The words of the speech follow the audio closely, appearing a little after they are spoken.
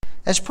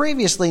As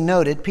previously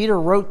noted, Peter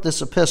wrote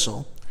this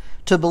epistle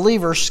to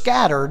believers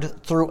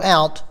scattered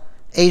throughout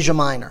Asia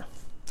Minor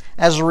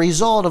as a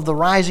result of the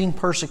rising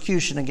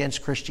persecution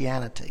against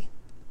Christianity.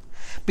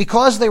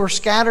 Because they were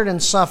scattered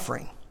and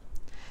suffering,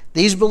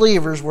 these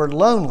believers were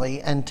lonely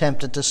and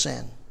tempted to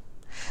sin.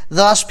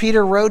 Thus,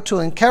 Peter wrote to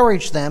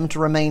encourage them to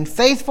remain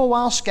faithful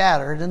while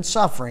scattered and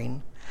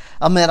suffering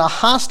amid a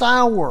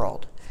hostile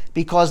world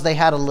because they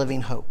had a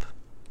living hope.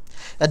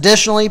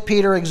 Additionally,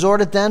 Peter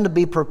exhorted them to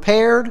be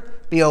prepared,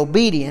 be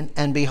obedient,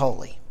 and be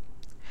holy.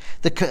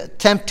 The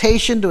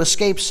temptation to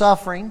escape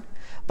suffering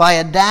by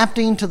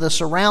adapting to the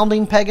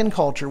surrounding pagan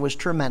culture was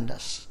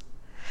tremendous.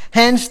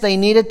 Hence, they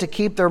needed to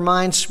keep their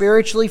minds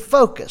spiritually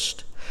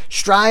focused,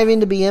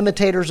 striving to be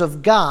imitators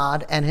of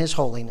God and His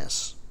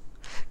holiness.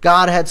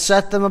 God had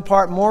set them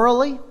apart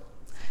morally,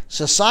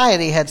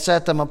 society had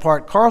set them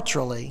apart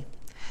culturally,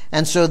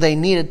 and so they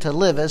needed to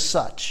live as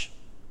such,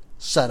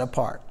 set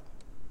apart.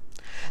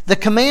 The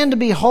command to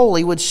be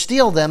holy would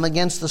steel them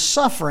against the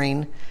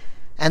suffering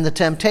and the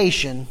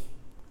temptation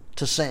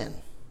to sin.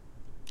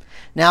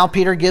 Now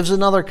Peter gives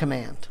another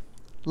command: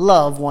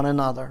 love one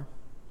another.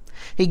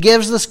 He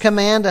gives this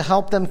command to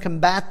help them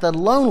combat the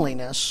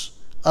loneliness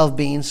of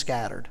being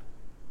scattered.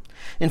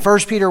 In 1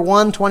 Peter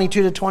 1,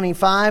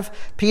 22-25,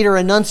 Peter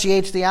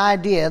enunciates the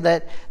idea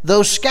that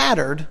though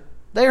scattered,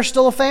 they are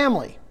still a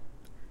family,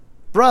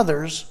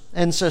 brothers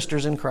and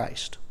sisters in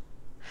Christ.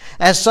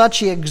 As such,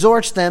 he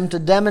exhorts them to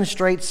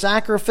demonstrate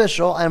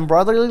sacrificial and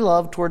brotherly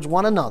love towards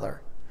one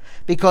another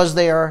because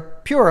they are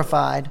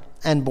purified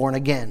and born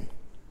again.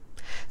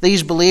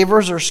 These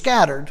believers are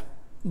scattered,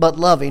 but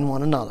loving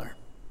one another.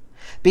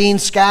 Being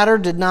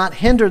scattered did not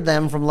hinder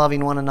them from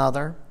loving one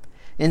another.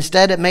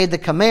 Instead, it made the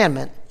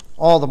commandment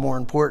all the more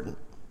important.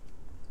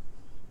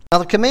 Now,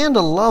 the command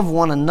to love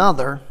one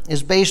another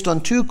is based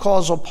on two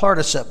causal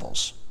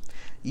participles.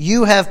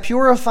 You have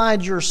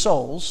purified your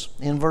souls,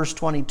 in verse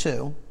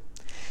 22,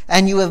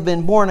 and you have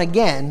been born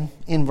again,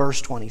 in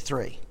verse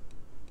 23.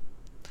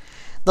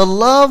 The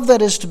love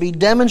that is to be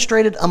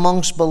demonstrated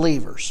amongst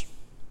believers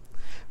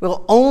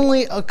will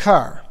only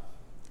occur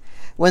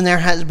when there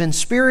has been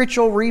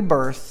spiritual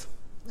rebirth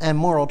and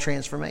moral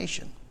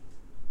transformation.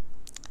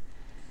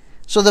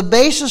 So the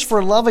basis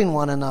for loving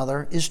one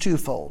another is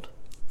twofold.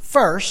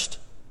 First,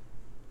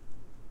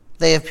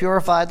 they have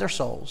purified their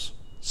souls.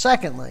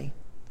 Secondly,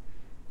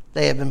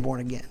 they have been born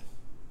again.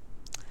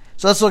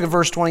 So let's look at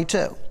verse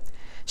 22.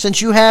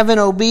 Since you have in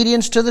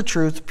obedience to the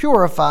truth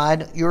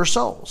purified your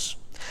souls.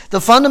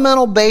 The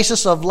fundamental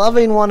basis of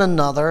loving one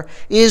another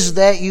is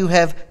that you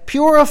have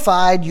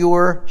purified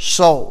your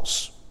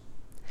souls.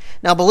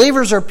 Now,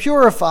 believers are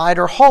purified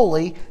or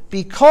holy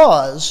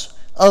because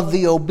of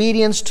the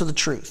obedience to the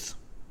truth.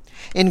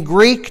 In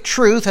Greek,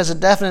 truth has a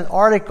definite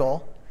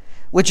article,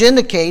 which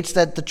indicates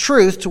that the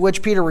truth to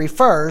which Peter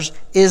refers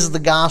is the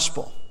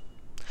gospel.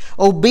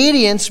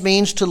 Obedience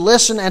means to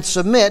listen and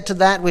submit to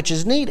that which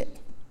is needed.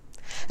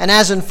 And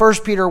as in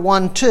 1 Peter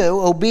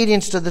 1:2,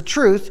 obedience to the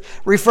truth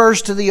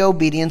refers to the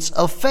obedience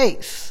of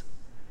faith,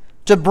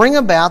 to bring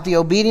about the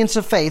obedience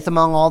of faith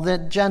among all the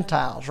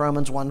Gentiles,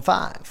 Romans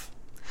 1:5.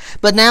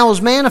 But now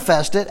is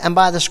manifested, and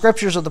by the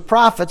scriptures of the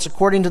prophets,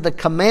 according to the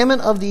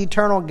commandment of the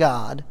eternal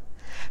God,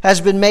 has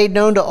been made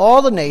known to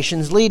all the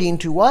nations, leading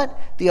to what?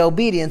 The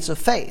obedience of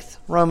faith,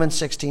 Romans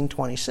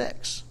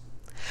 16:26.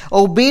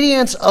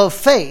 Obedience of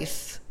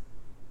faith,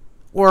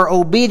 or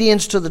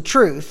obedience to the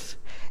truth,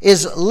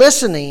 is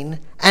listening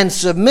and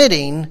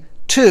submitting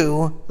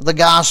to the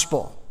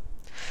gospel.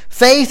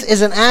 Faith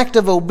is an act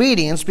of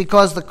obedience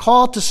because the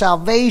call to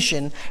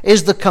salvation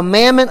is the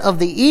commandment of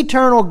the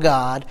eternal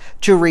God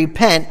to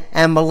repent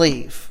and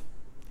believe.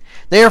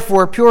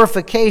 Therefore,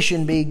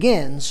 purification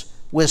begins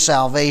with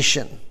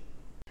salvation.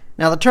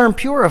 Now, the term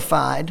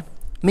purified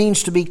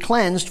means to be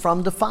cleansed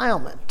from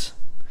defilement.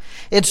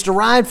 It's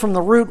derived from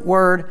the root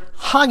word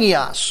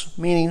hagios,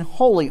 meaning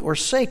holy or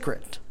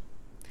sacred.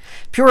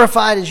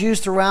 Purified is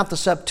used throughout the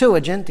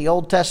Septuagint, the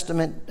Old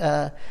Testament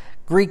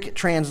Greek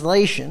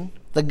translation,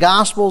 the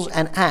Gospels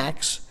and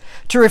Acts,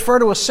 to refer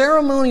to a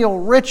ceremonial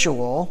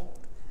ritual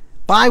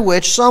by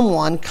which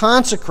someone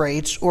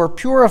consecrates or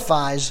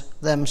purifies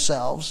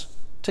themselves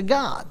to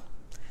God.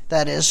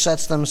 That is,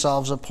 sets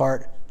themselves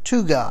apart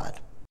to God.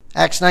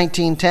 Acts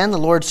 19:10, the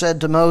Lord said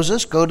to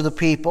Moses, "Go to the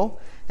people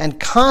and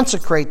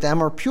consecrate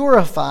them or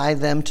purify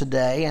them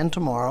today and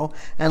tomorrow,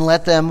 and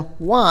let them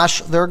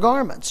wash their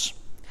garments."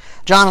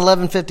 John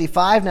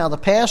 11:55, now the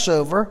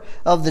Passover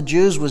of the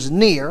Jews was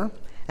near,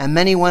 and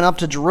many went up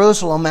to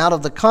Jerusalem out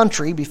of the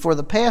country before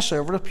the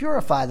Passover to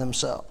purify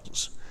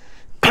themselves.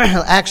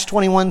 Acts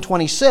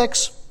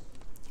 21:26,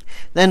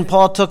 then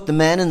Paul took the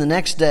men, and the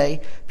next day,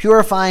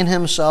 purifying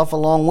himself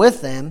along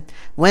with them,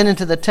 went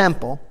into the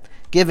temple,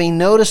 giving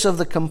notice of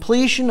the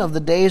completion of the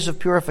days of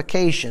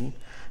purification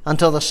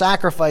until the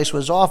sacrifice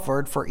was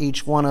offered for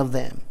each one of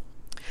them.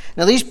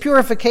 Now, these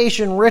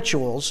purification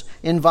rituals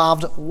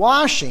involved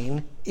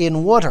washing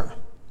in water.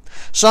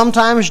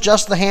 Sometimes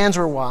just the hands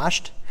were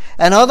washed,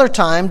 and other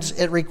times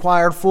it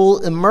required full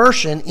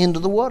immersion into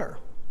the water.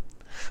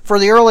 For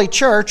the early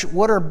church,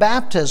 water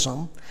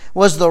baptism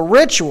was the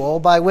ritual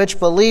by which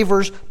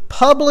believers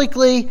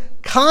publicly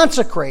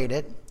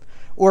consecrated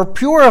or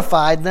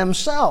purified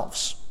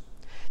themselves.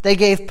 They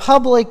gave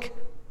public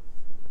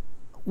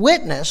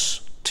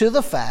witness to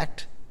the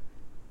fact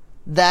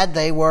that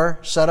they were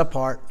set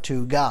apart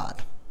to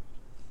God.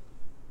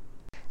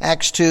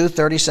 Acts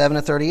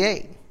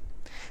 2:37-38.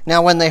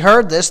 Now when they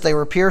heard this, they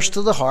were pierced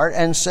to the heart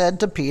and said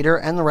to Peter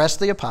and the rest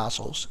of the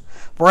apostles,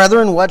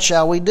 "Brethren, what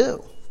shall we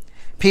do?"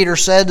 Peter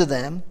said to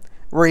them,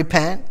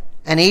 "Repent,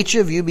 and each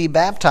of you be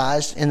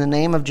baptized in the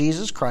name of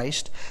Jesus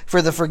Christ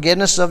for the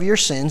forgiveness of your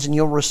sins, and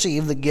you'll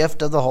receive the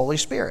gift of the Holy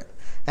Spirit."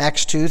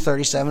 Acts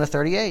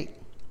 2:37-38.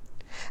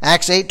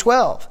 Acts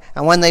 8:12.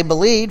 And when they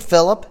believed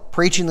Philip,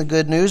 preaching the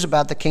good news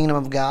about the kingdom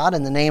of God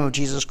in the name of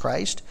Jesus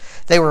Christ,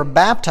 they were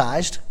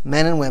baptized,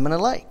 men and women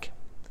alike.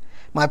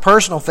 My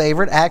personal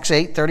favorite, Acts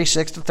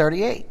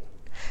 8:36-38.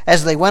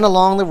 As they went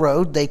along the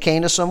road, they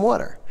came to some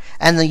water.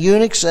 And the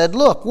eunuch said,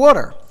 "Look,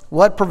 water,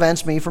 what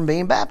prevents me from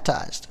being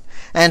baptized?"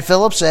 And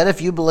Philip said,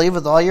 "If you believe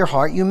with all your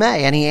heart, you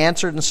may." And he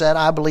answered and said,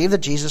 "I believe that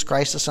Jesus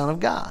Christ, the Son of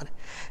God."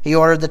 He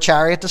ordered the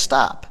chariot to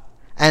stop.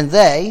 And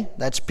they,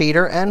 that's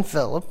Peter and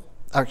Philip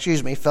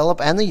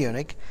and the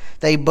eunuch,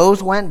 they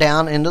both went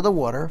down into the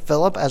water,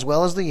 Philip as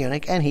well as the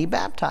eunuch, and he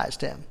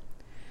baptized him.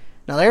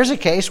 Now there's a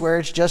case where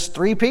it's just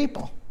three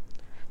people: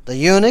 the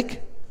eunuch,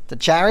 the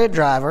chariot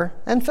driver,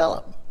 and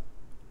Philip.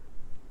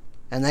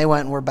 And they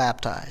went and were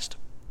baptized.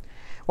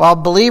 While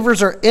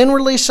believers are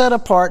inwardly set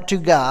apart to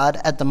God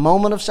at the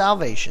moment of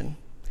salvation,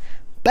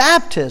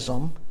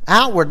 baptism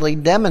outwardly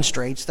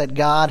demonstrates that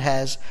God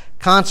has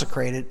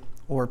consecrated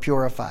or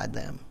purified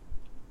them.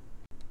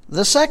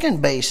 The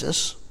second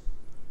basis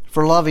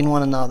for loving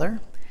one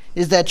another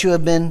is that you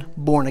have been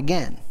born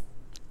again.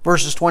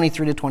 Verses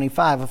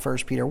 23-25 of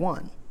 1 Peter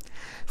 1.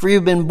 For you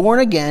have been born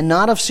again,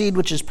 not of seed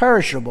which is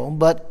perishable,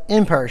 but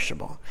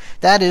imperishable.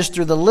 That is,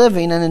 through the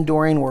living and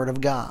enduring word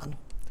of God.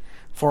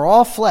 For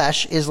all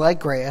flesh is like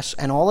grass,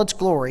 and all its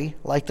glory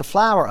like the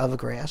flower of the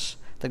grass.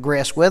 The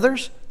grass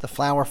withers, the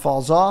flower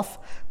falls off,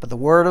 but the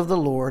word of the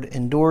Lord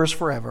endures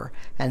forever.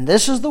 And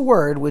this is the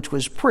word which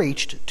was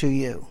preached to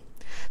you.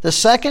 The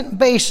second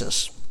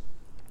basis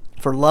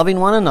for loving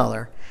one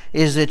another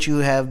is that you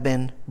have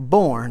been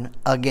born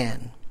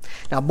again.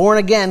 Now, born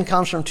again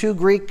comes from two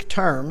Greek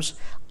terms,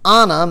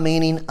 ana,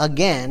 meaning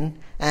again,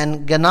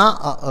 and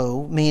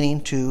ganao,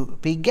 meaning to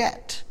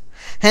beget.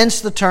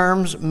 Hence, the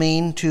terms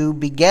mean to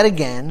beget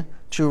again,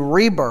 to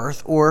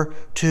rebirth, or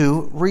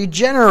to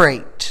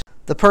regenerate.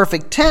 The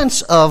perfect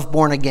tense of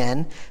born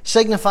again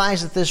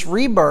signifies that this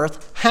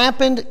rebirth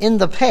happened in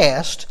the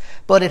past,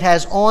 but it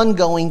has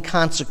ongoing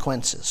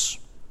consequences.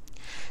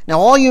 Now,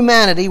 all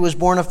humanity was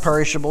born of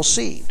perishable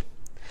seed.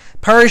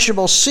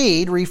 Perishable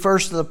seed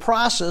refers to the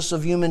process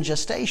of human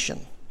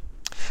gestation.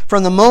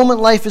 From the moment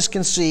life is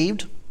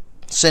conceived,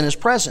 sin is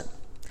present.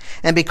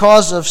 And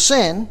because of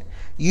sin,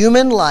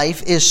 human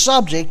life is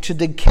subject to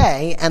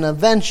decay and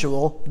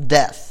eventual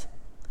death.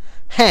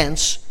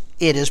 Hence,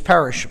 it is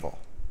perishable.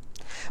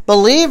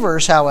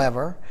 Believers,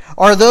 however,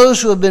 are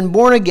those who have been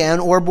born again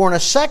or born a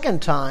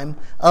second time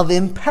of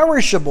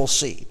imperishable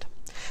seed.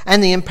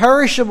 And the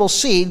imperishable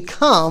seed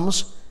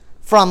comes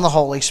from the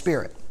Holy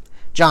Spirit.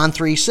 John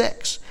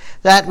 3:6.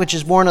 That which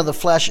is born of the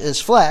flesh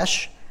is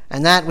flesh,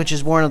 and that which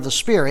is born of the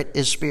Spirit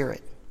is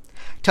spirit.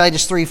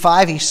 Titus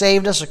 3:5, he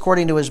saved us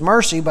according to his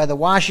mercy by the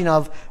washing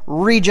of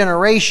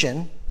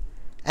regeneration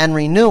and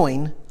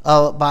renewing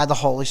by the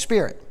Holy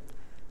Spirit.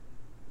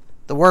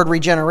 The word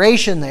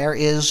regeneration there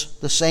is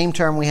the same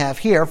term we have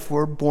here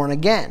for born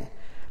again,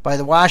 by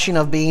the washing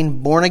of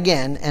being born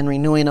again and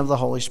renewing of the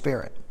Holy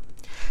Spirit.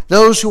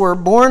 Those who are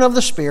born of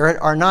the Spirit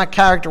are not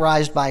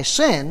characterized by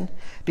sin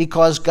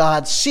because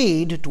God's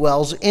seed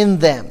dwells in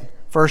them.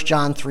 1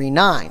 John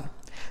 3:9.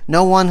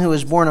 No one who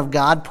is born of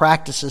God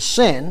practices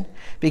sin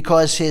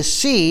because his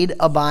seed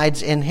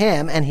abides in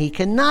him, and he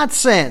cannot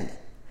sin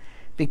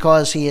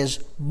because he is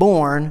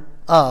born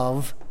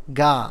of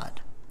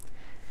God.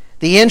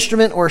 The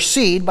instrument or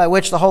seed by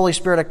which the Holy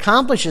Spirit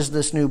accomplishes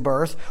this new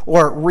birth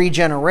or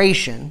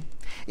regeneration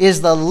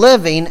is the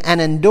living and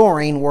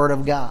enduring Word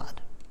of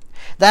God.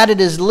 That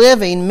it is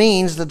living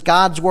means that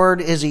God's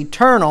Word is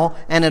eternal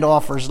and it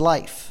offers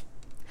life.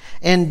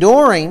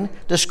 Enduring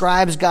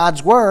describes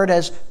God's Word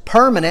as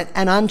permanent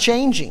and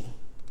unchanging.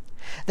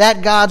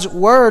 That God's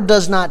Word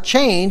does not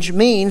change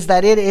means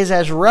that it is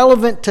as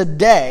relevant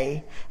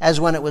today as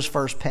when it was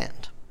first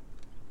penned.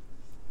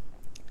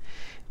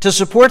 To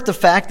support the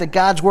fact that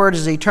God's Word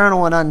is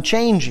eternal and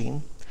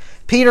unchanging,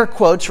 Peter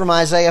quotes from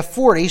Isaiah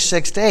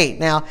 40:6-8.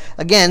 Now,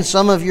 again,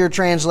 some of your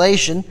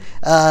translation,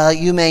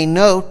 you may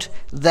note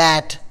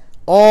that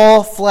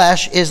all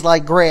flesh is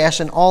like grass,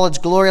 and all its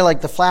glory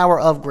like the flower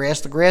of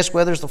grass. The grass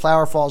withers, the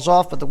flower falls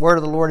off, but the word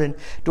of the Lord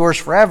endures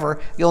forever.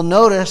 You'll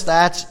notice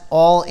that's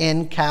all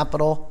in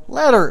capital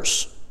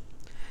letters.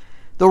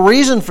 The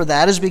reason for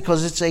that is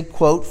because it's a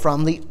quote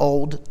from the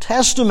Old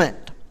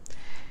Testament.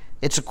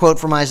 It's a quote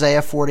from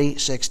Isaiah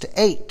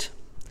 40:6-8.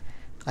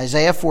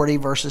 Isaiah 40,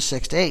 verses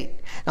 6-8.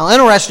 Now,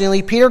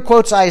 interestingly, Peter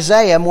quotes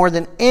Isaiah more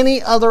than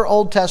any other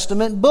Old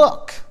Testament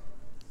book.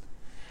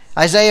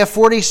 Isaiah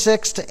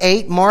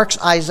 46-8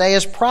 marks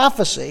Isaiah's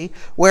prophecy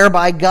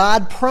whereby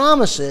God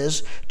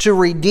promises to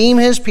redeem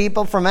his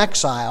people from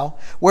exile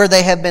where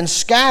they have been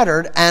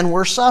scattered and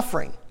were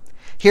suffering.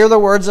 Hear the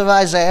words of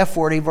Isaiah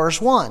 40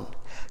 verse 1.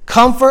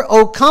 Comfort,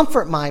 O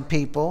comfort my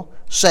people,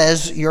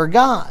 says your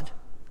God.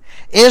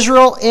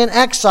 Israel in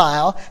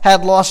exile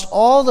had lost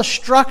all the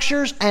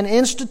structures and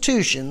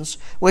institutions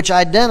which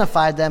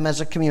identified them as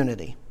a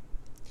community.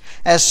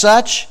 As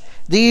such,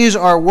 these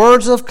are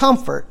words of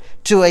comfort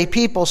to a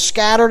people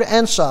scattered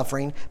and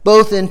suffering,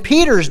 both in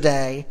Peter's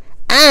day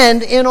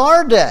and in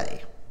our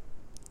day.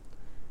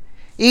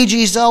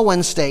 E.G.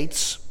 Selwyn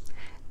states,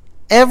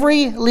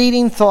 every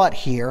leading thought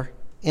here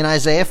in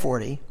Isaiah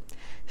 40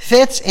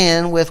 fits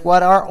in with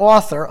what our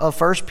author of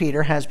 1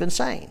 Peter has been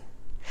saying.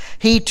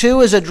 He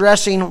too is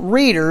addressing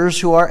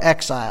readers who are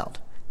exiled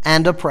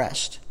and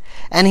oppressed,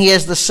 and he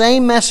has the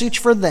same message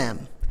for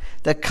them.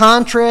 The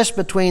contrast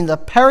between the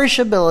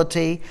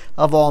perishability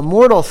of all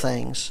mortal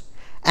things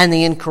and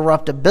the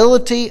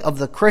incorruptibility of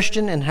the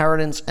Christian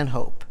inheritance and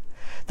hope.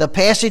 The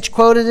passage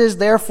quoted is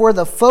therefore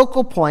the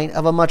focal point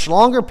of a much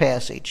longer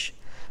passage,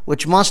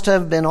 which must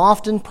have been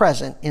often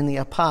present in the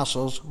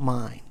apostles'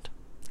 mind.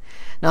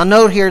 Now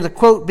note here the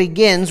quote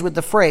begins with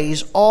the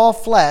phrase, all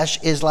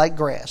flesh is like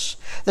grass.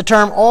 The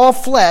term all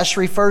flesh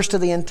refers to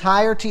the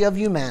entirety of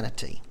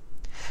humanity.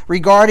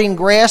 Regarding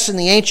grass in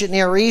the ancient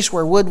Near East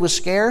where wood was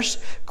scarce,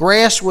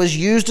 grass was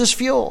used as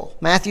fuel.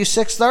 Matthew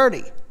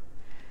 6:30.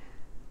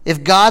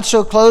 If God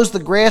so clothes the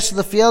grass of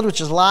the field,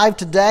 which is alive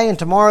today and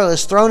tomorrow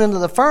is thrown into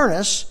the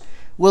furnace,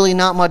 will he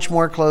not much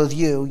more clothe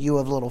you, you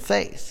of little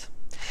faith?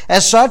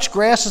 As such,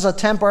 grass is a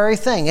temporary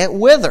thing. It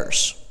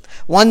withers.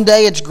 One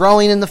day it's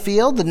growing in the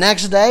field, the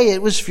next day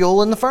it was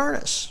fuel in the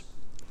furnace.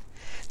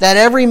 That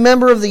every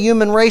member of the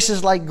human race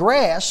is like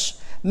grass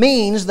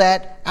means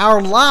that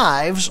our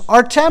lives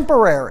are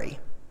temporary.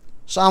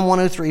 Psalm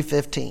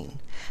 103:15.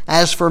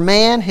 As for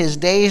man, his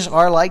days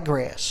are like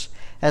grass.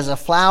 As a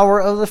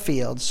flower of the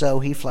field, so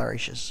he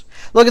flourishes.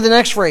 Look at the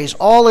next phrase.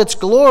 All its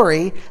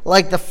glory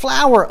like the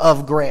flower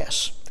of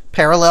grass.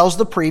 Parallels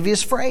the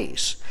previous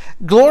phrase.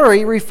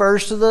 Glory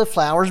refers to the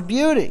flower's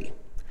beauty.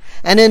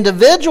 An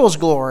individual's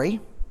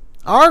glory,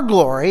 our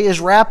glory, is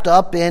wrapped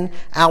up in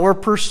our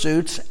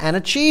pursuits and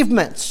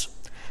achievements.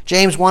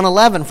 James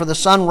 1:11, for the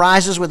sun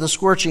rises with a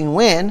scorching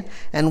wind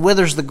and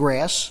withers the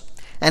grass,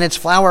 and its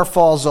flower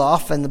falls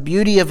off, and the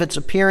beauty of its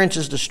appearance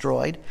is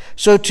destroyed.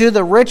 So too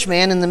the rich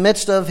man in the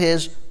midst of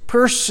his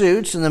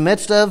pursuits, in the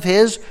midst of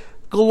his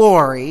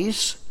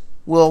glories,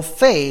 will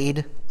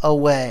fade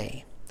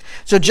away.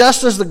 So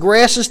just as the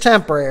grass is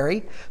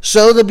temporary,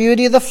 so the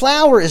beauty of the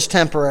flower is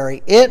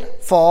temporary.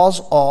 It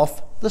falls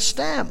off the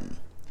stem.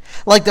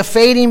 Like the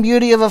fading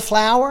beauty of a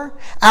flower,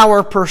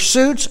 our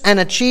pursuits and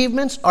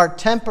achievements are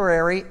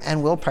temporary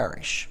and will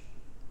perish.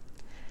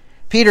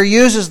 Peter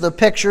uses the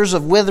pictures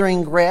of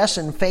withering grass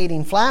and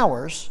fading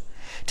flowers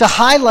to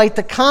highlight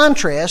the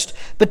contrast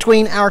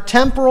between our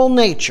temporal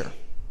nature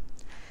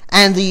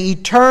and the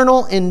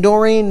eternal,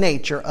 enduring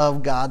nature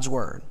of God's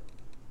Word.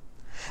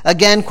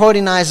 Again,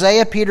 quoting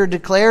Isaiah, Peter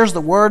declares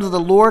the word of the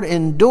Lord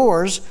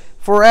endures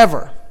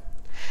forever.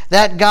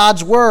 That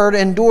God's Word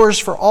endures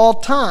for all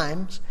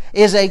times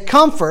is a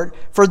comfort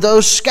for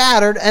those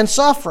scattered and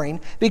suffering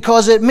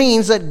because it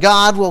means that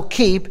God will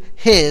keep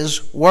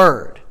His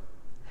word.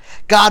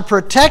 God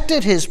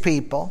protected His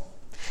people,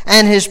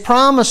 and His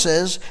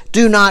promises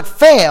do not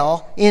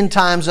fail in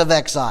times of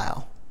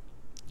exile.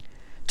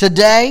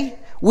 Today,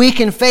 we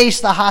can face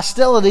the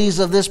hostilities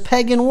of this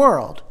pagan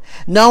world,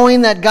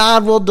 knowing that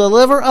God will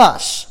deliver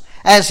us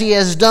as He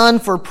has done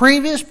for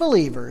previous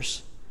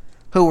believers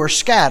who were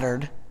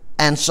scattered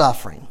and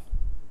suffering.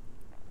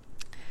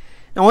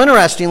 Now,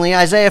 interestingly,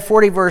 Isaiah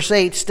 40 verse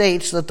 8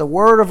 states that the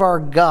word of our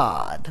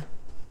God,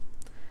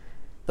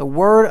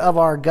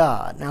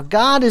 now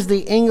God is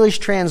the English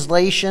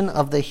translation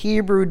of the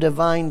Hebrew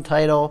divine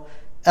title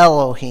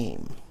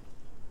Elohim.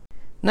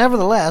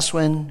 Nevertheless,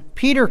 when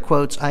Peter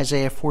quotes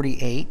Isaiah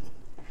 48,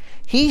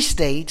 he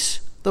states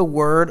the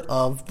word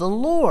of the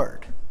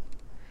Lord.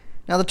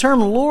 Now, the term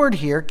Lord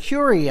here,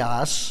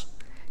 Kyrios,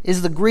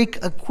 is the Greek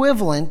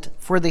equivalent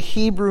for the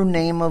Hebrew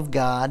name of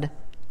God,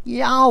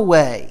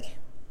 Yahweh.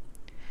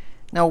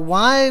 Now,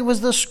 why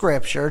was the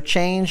scripture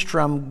changed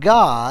from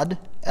God,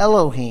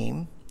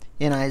 Elohim,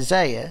 in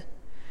Isaiah,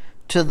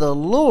 to the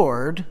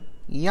Lord,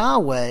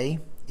 Yahweh,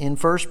 in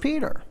 1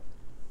 Peter?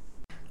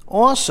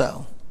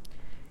 Also,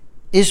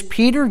 is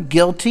Peter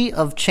guilty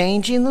of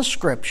changing the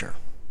scripture,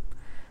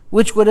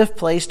 which would have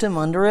placed him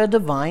under a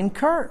divine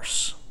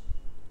curse?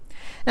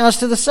 Now, as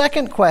to the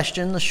second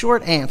question, the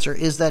short answer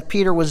is that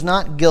Peter was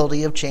not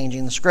guilty of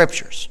changing the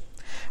scriptures.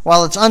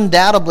 While it's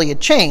undoubtedly a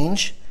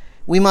change,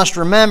 we must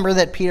remember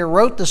that Peter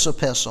wrote this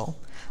epistle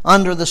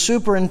under the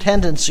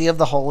superintendency of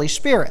the Holy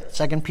Spirit,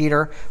 2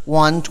 Peter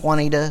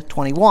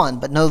 1:20-21.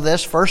 But know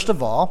this, first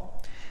of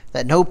all,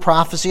 that no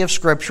prophecy of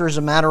Scripture is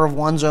a matter of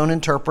one's own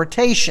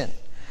interpretation.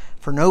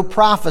 For no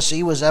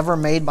prophecy was ever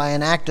made by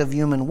an act of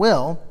human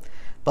will,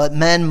 but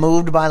men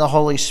moved by the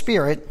Holy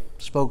Spirit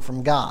spoke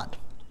from God.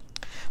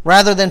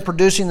 Rather than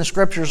producing the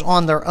Scriptures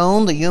on their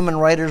own, the human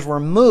writers were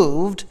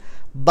moved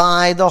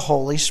by the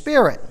Holy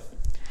Spirit.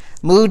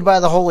 Moved by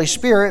the Holy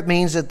Spirit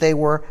means that they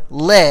were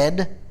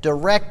led,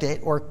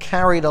 directed, or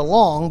carried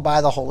along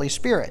by the Holy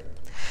Spirit.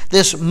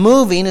 This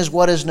moving is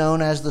what is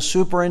known as the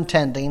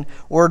superintending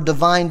or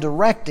divine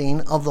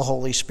directing of the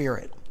Holy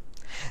Spirit.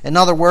 In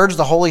other words,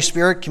 the Holy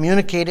Spirit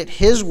communicated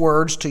His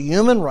words to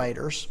human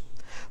writers,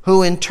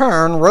 who in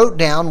turn wrote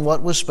down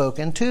what was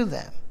spoken to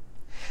them.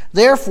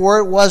 Therefore,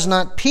 it was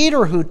not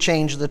Peter who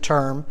changed the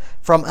term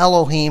from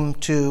Elohim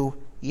to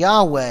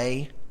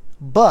Yahweh,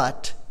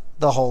 but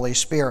the Holy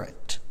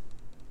Spirit.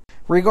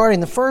 Regarding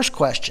the first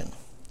question,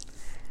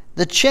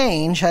 the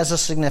change has a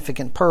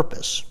significant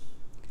purpose.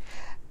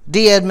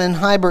 D. Edmond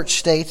Hiebert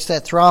states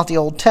that throughout the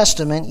Old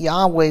Testament,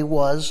 Yahweh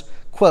was,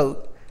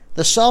 quote,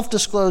 the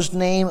self-disclosed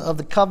name of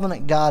the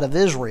covenant God of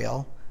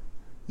Israel,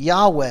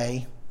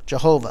 Yahweh,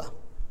 Jehovah.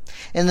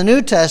 In the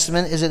New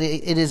Testament,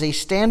 it is a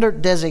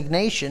standard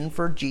designation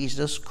for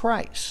Jesus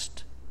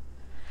Christ.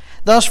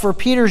 Thus, for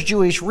Peter's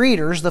Jewish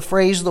readers, the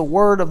phrase, the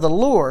word of the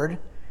Lord,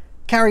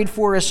 carried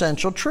four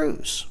essential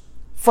truths.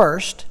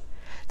 First,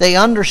 they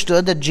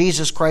understood that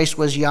Jesus Christ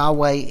was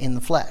Yahweh in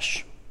the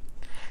flesh.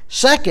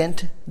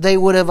 Second, they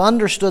would have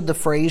understood the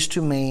phrase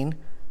to mean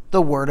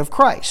the word of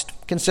Christ.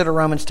 Consider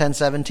Romans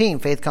 10:17.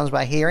 Faith comes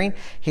by hearing,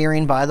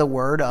 hearing by the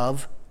word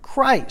of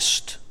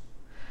Christ.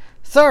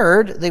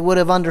 Third, they would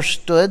have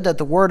understood that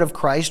the word of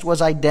Christ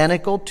was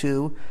identical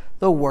to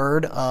the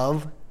word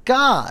of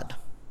God.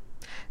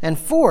 And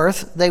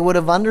fourth, they would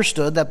have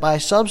understood that by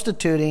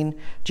substituting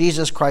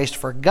Jesus Christ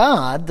for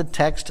God, the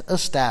text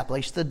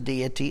established the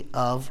deity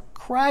of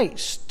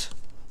Christ.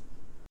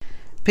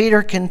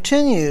 Peter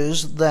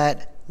continues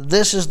that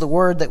this is the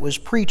word that was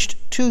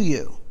preached to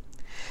you.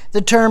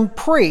 The term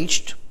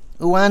preached,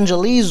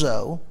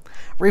 euangelizo,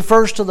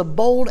 refers to the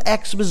bold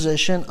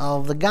exposition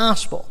of the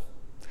gospel.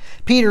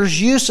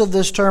 Peter's use of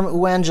this term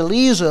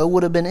euangelizo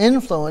would have been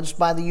influenced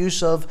by the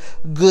use of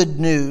good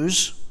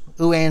news,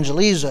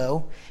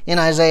 euangelizo, in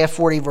Isaiah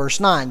 40 verse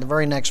 9, the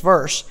very next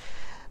verse.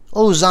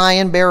 O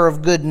Zion, bearer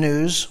of good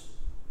news,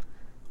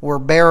 or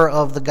bearer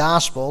of the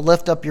gospel,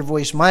 lift up your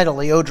voice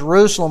mightily. O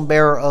Jerusalem,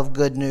 bearer of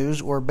good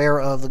news, or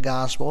bearer of the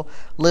gospel,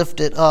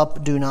 lift it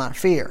up, do not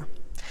fear.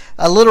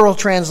 A literal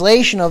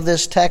translation of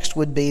this text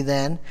would be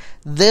then,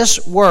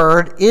 this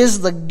word is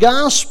the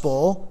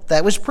gospel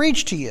that was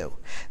preached to you.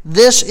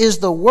 This is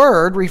the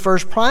word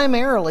refers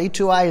primarily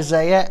to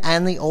Isaiah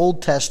and the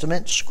Old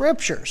Testament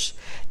scriptures.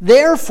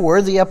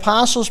 Therefore, the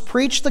apostles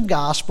preached the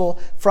gospel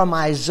from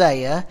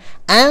Isaiah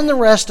and the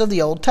rest of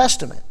the Old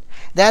Testament.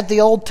 That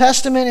the Old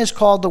Testament is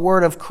called the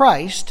word of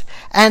Christ,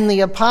 and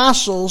the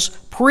apostles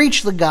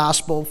preach the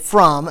gospel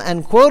from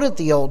and quoted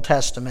the Old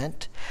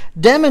Testament,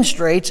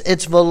 demonstrates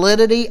its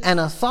validity and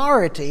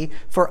authority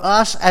for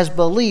us as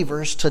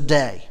believers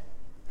today.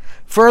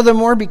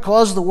 Furthermore,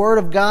 because the Word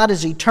of God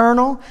is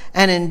eternal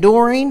and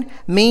enduring,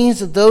 means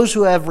that those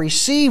who have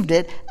received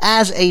it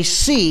as a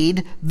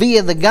seed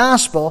via the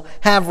gospel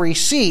have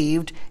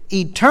received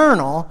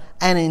eternal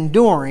and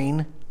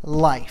enduring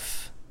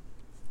life.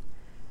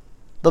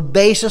 The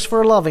basis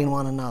for loving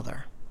one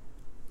another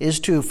is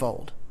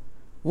twofold.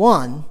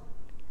 One,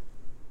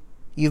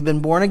 you've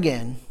been born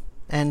again,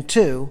 and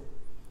two,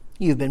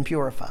 you've been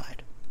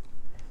purified.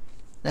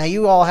 Now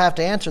you all have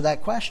to answer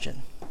that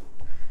question.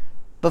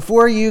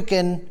 Before you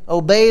can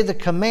obey the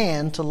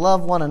command to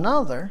love one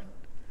another,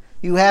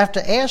 you have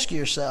to ask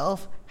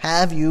yourself,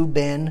 have you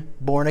been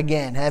born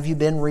again? Have you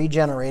been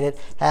regenerated?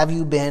 Have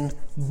you been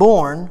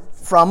born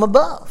from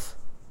above?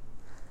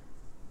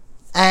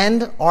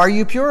 And are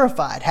you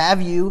purified?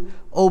 Have you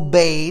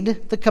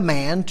obeyed the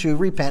command to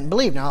repent and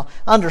believe? Now,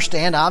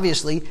 understand,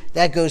 obviously,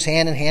 that goes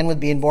hand in hand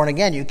with being born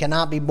again. You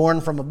cannot be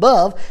born from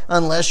above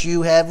unless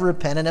you have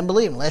repented and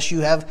believed, unless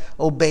you have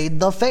obeyed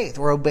the faith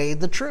or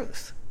obeyed the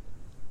truth.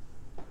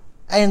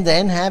 And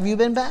then, have you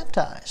been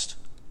baptized?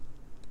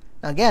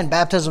 Now, again,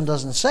 baptism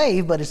doesn't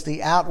save, but it's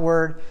the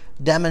outward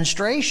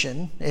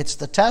demonstration. It's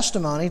the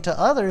testimony to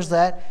others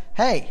that,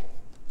 hey,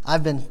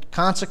 I've been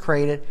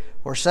consecrated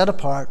or set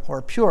apart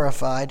or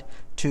purified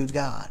to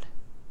God.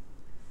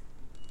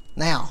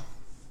 Now,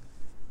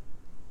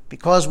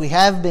 because we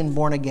have been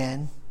born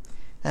again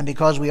and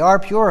because we are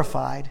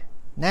purified,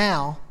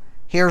 now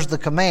here's the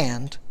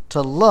command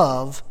to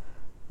love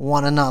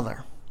one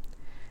another.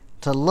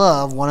 To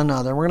love one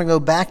another. We're going to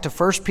go back to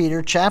 1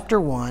 Peter chapter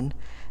 1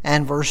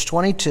 and verse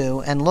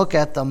 22 and look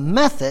at the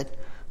method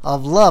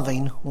of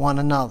loving one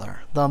another.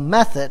 The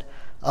method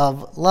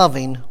of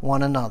loving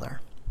one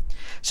another.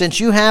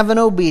 Since you have in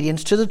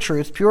obedience to the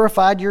truth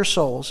purified your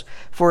souls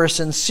for a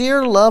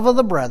sincere love of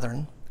the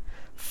brethren,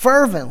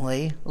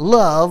 fervently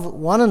love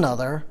one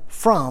another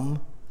from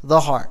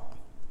the heart.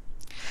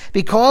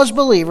 Because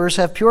believers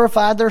have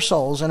purified their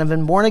souls and have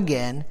been born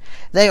again,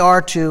 they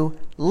are to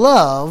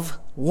love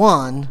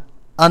one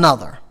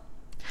another.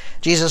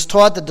 Jesus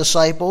taught the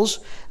disciples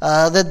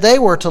that they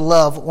were to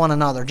love one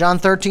another. John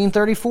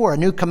 13:34, a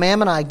new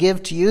commandment I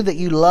give to you, that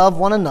you love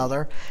one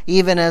another,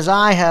 even as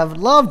I have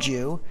loved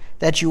you,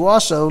 that you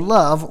also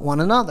love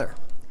one another.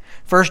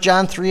 1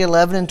 John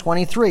 3:11 and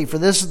 23. For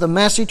this is the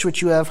message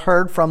which you have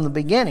heard from the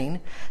beginning,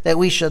 that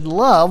we should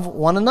love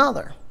one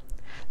another.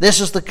 This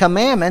is the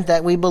commandment,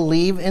 that we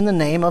believe in the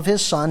name of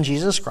his Son,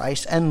 Jesus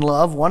Christ, and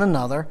love one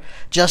another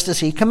just as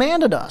he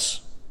commanded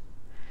us.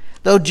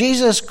 Though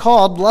Jesus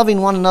called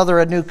loving one another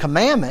a new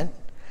commandment,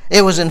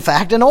 it was in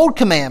fact an old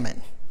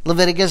commandment.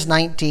 Leviticus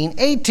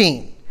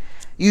 19:18.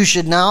 You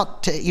shall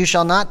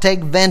not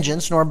take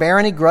vengeance, nor bear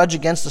any grudge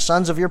against the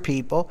sons of your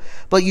people,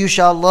 but you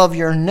shall love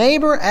your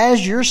neighbor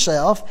as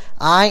yourself.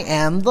 I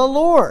am the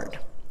Lord.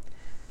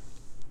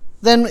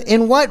 Then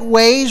in what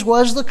ways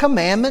was the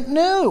commandment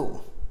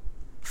new?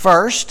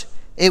 First,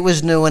 it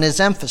was new in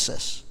its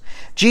emphasis.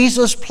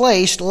 Jesus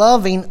placed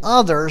loving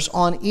others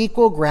on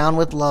equal ground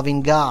with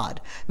loving God.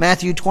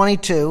 Matthew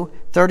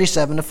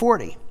 22:37 to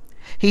 40.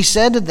 He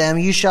said to them,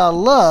 you shall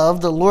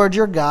love the Lord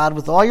your God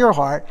with all your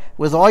heart,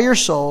 with all your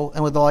soul,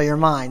 and with all your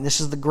mind. This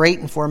is the great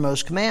and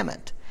foremost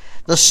commandment.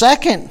 The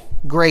second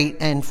great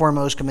and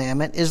foremost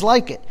commandment is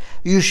like it.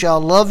 You shall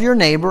love your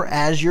neighbor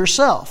as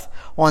yourself.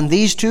 On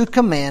these two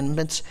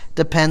commandments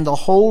depend the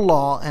whole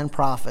law and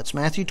prophets.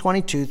 Matthew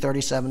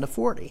 22:37 to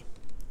 40.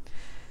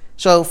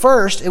 So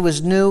first, it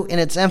was new in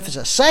its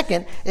emphasis.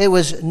 Second, it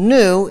was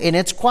new in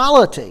its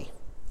quality.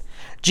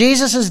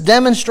 Jesus'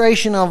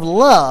 demonstration of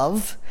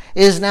love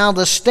is now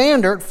the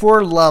standard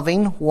for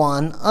loving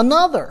one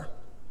another.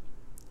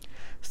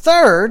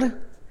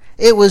 Third,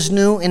 it was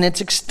new in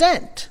its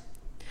extent.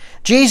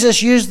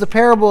 Jesus used the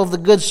parable of the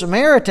Good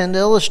Samaritan to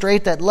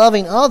illustrate that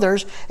loving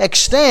others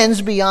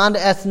extends beyond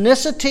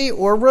ethnicity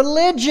or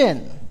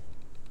religion.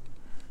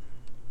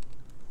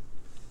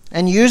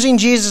 And using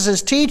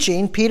Jesus'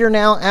 teaching, Peter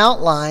now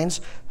outlines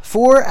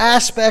 4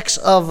 aspects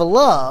of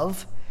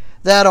love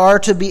that are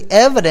to be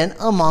evident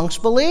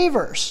amongst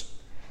believers.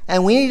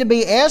 And we need to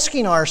be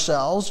asking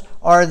ourselves,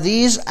 are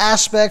these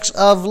aspects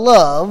of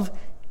love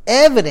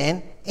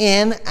evident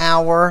in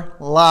our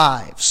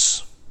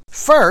lives?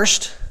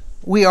 First,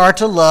 we are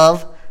to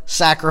love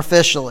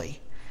sacrificially.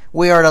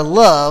 We are to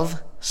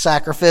love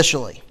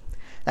sacrificially.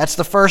 That's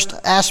the first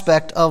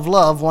aspect of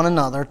love one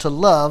another, to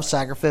love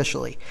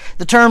sacrificially.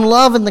 The term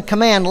love in the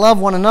command, love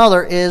one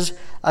another, is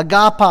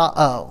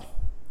agapao.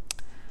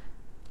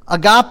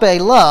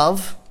 Agape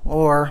love,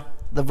 or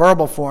the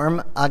verbal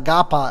form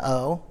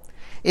agapao,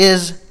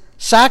 is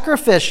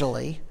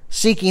sacrificially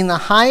seeking the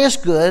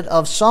highest good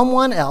of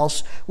someone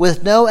else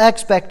with no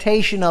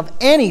expectation of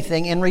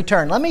anything in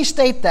return. Let me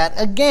state that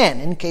again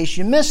in case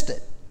you missed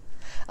it.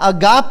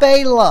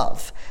 Agape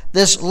love,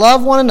 this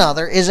love one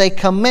another, is a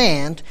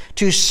command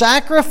to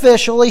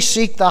sacrificially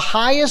seek the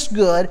highest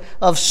good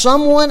of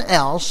someone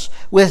else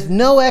with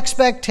no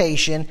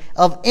expectation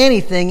of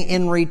anything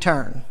in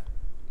return.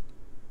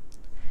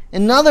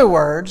 In other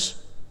words,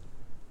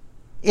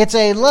 it's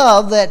a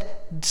love that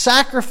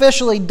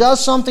sacrificially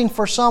does something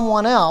for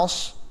someone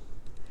else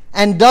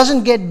and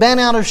doesn't get bent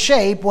out of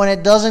shape when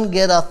it doesn't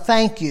get a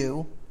thank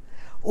you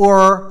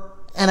or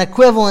an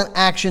equivalent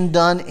action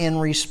done in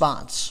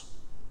response.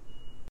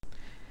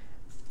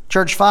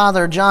 Church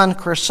Father John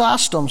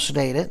Chrysostom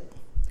stated,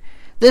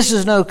 this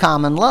is no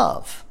common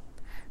love,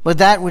 but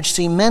that which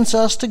cements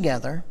us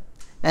together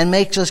and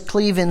makes us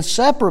cleave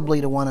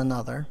inseparably to one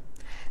another,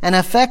 and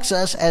affects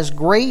us as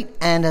great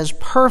and as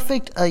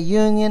perfect a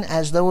union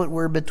as though it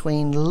were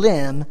between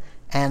limb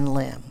and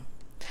limb.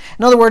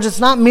 In other words, it's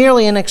not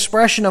merely an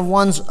expression of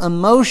one's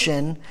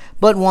emotion,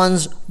 but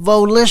one's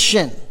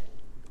volition.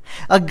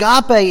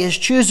 Agape is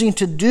choosing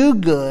to do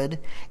good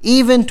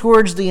even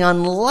towards the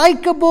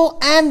unlikable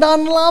and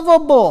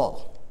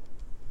unlovable.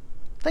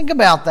 Think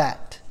about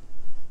that.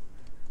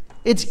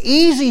 It's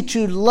easy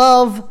to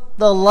love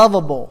the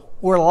lovable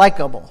or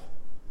likable.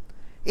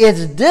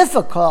 It's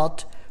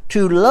difficult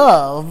to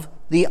love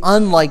the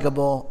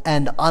unlikable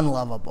and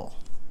unlovable.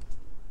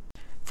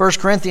 1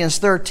 Corinthians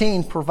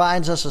 13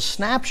 provides us a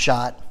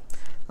snapshot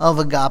of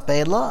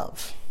agape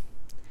love.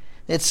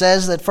 It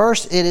says that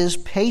first, it is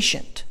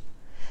patient.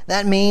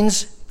 That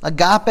means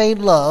agape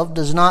love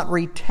does not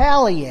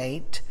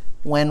retaliate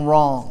when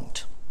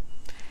wronged.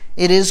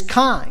 It is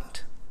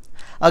kind.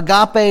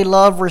 Agape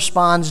love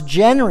responds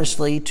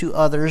generously to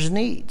others'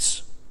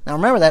 needs. Now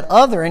remember, that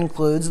other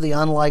includes the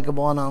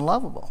unlikable and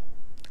unlovable.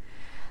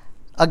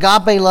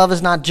 Agape love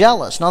is not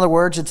jealous. In other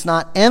words, it's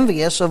not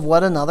envious of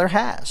what another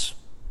has.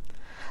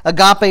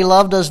 Agape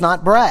love does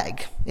not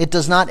brag. It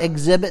does not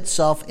exhibit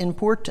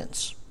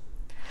self-importance.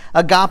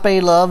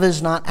 Agape love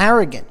is not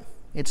arrogant.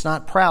 It's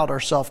not proud or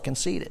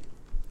self-conceited.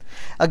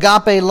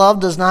 Agape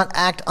love does not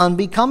act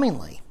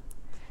unbecomingly.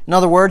 In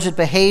other words, it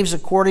behaves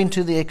according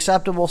to the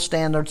acceptable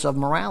standards of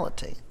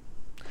morality.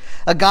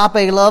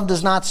 Agape love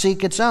does not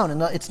seek its own.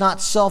 And it's not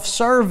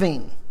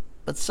self-serving,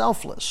 but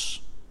selfless.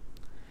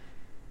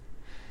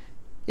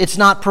 It's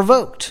not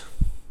provoked.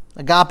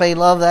 Agape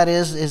love, that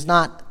is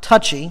not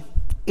touchy,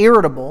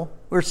 irritable,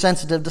 or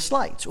sensitive to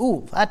slights.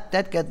 Ooh, that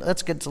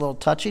gets a little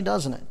touchy,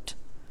 doesn't it?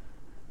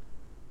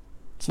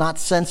 It's not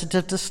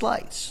sensitive to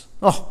slights.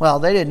 Oh, well,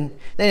 they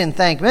didn't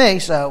thank me,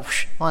 so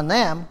on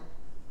them.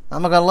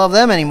 I'm not going to love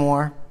them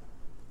anymore.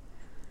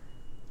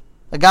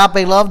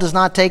 Agape love does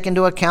not take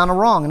into account a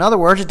wrong. In other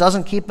words, it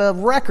doesn't keep a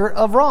record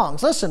of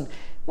wrongs. Listen,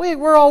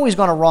 we're always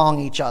going to wrong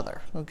each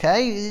other,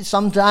 okay?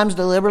 Sometimes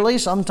deliberately,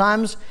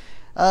 sometimes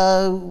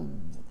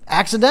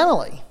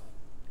accidentally.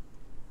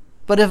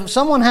 But if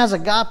someone has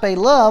agape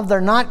love,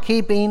 they're not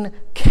keeping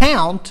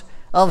count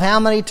of how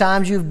many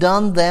times you've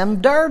done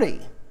them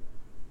dirty,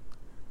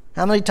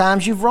 how many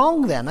times you've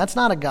wronged them. That's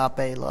not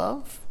agape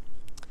love.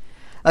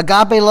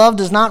 Agape love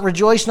does not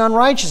rejoice in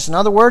unrighteousness. In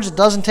other words, it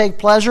doesn't take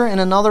pleasure in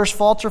another's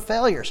faults or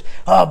failures.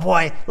 Oh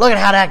boy, look at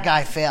how that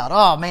guy failed.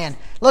 Oh man,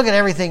 look at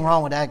everything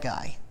wrong with that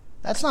guy.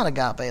 That's not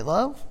agape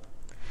love.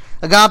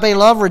 Agape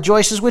love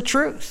rejoices with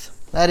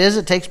truth. That is,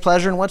 it takes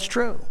pleasure in what's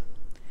true.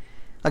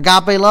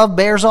 Agape love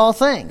bears all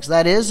things.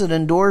 That is, it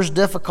endures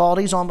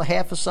difficulties on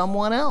behalf of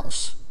someone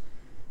else.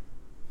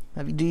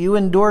 Do you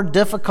endure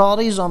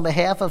difficulties on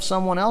behalf of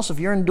someone else? If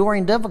you're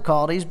enduring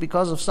difficulties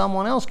because of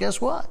someone else,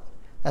 guess what?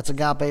 That's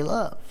agape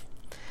love.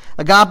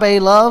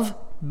 Agape love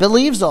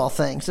believes all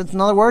things.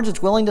 In other words,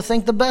 it's willing to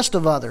think the best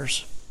of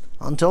others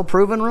until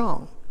proven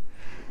wrong.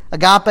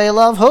 Agape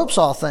love hopes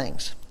all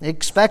things. It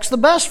expects the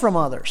best from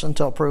others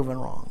until proven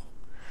wrong.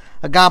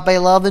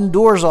 Agape love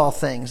endures all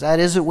things. That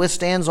is, it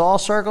withstands all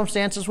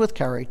circumstances with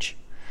courage.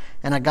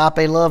 And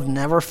agape love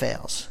never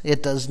fails.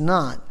 It does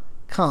not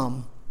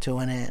come to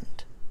an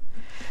end.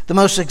 The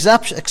most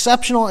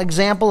exceptional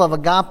example of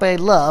agape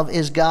love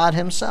is God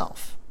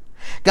himself.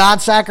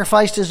 God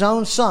sacrificed his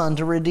own Son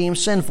to redeem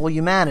sinful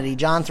humanity.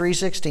 John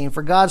 3:16,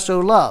 for God so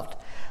loved,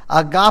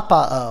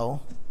 agapao,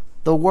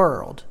 the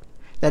world,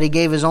 that he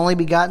gave his only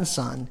begotten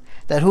Son,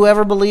 that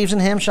whoever believes in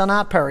him shall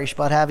not perish,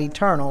 but have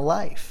eternal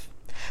life.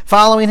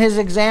 Following his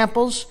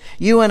examples,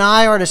 you and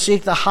I are to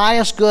seek the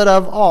highest good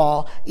of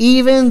all,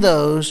 even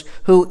those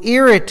who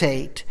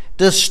irritate,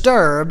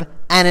 disturb,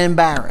 and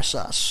embarrass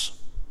us.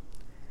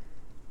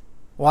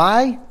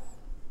 Why?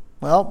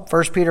 Well,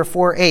 1 Peter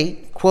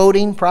 4:8,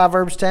 quoting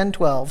Proverbs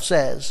 10:12,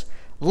 says,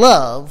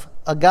 love,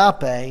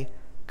 agape,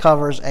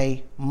 covers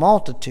a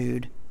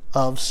multitude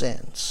of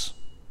sins.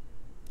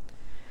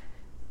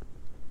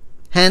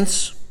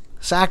 Hence,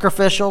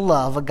 sacrificial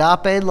love,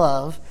 agape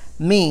love,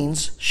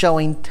 means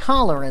showing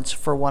tolerance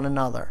for one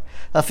another.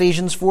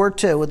 Ephesians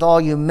 4:2, with all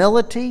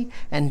humility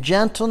and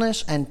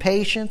gentleness and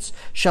patience,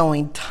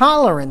 showing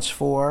tolerance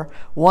for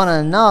one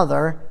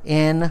another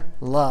in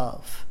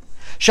love.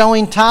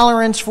 Showing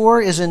tolerance for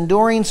is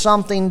enduring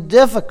something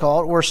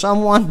difficult or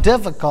someone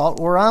difficult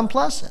or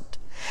unpleasant.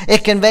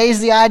 It conveys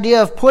the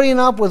idea of putting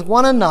up with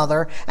one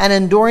another and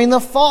enduring the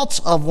faults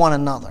of one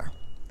another.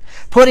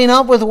 Putting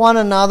up with one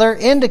another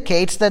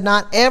indicates that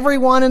not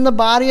everyone in the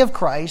body of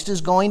Christ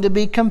is going to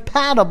be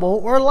compatible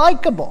or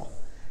likable.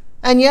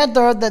 And yet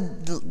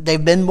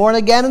they've been born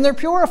again and they're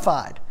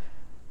purified.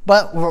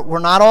 But we're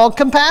not all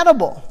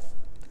compatible.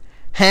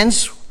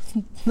 Hence,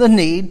 the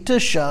need to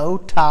show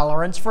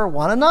tolerance for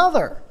one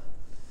another.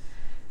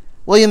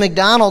 William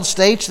MacDonald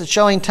states that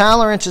showing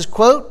tolerance is,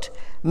 quote,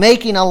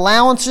 making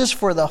allowances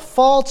for the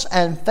faults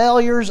and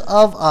failures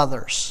of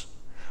others,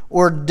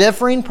 or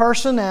differing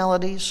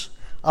personalities,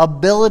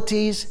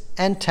 abilities,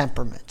 and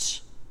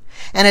temperaments.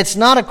 And it's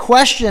not a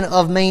question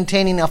of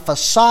maintaining a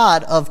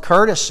facade of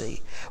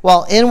courtesy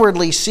while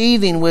inwardly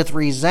seething with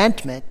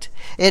resentment.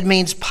 It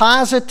means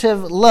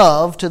positive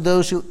love to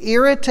those who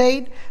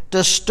irritate,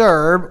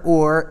 disturb,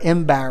 or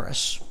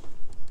embarrass.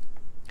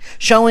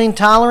 Showing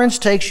tolerance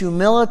takes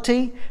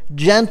humility,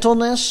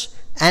 gentleness,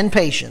 and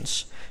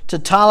patience to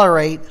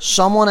tolerate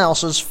someone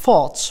else's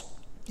faults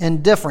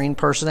and differing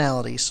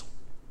personalities.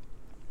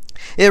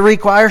 It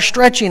requires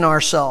stretching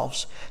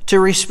ourselves to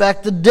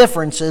respect the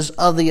differences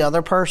of the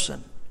other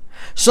person.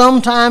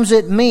 Sometimes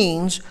it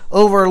means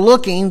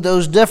overlooking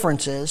those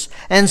differences,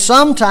 and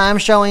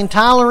sometimes showing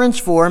tolerance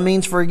for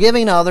means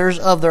forgiving others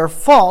of their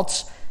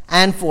faults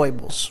and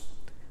foibles.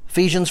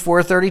 Ephesians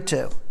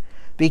 4:32.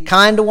 Be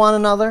kind to one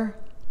another,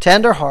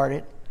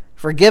 tender-hearted,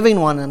 forgiving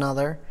one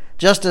another,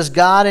 just as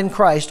God in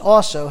Christ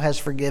also has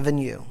forgiven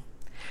you.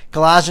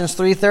 Colossians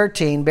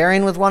 3:13.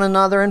 Bearing with one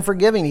another and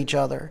forgiving each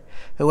other.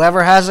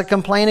 Whoever has a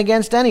complaint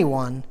against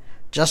anyone,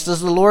 just as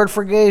the Lord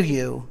forgave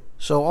you,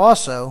 so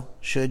also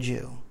should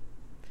you.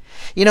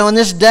 You know, in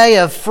this day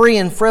of free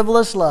and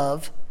frivolous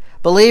love,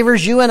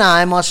 believers, you and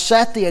I must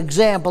set the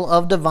example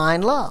of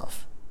divine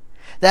love.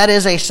 That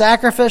is a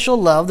sacrificial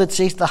love that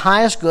seeks the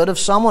highest good of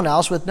someone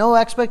else with no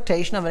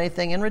expectation of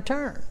anything in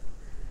return.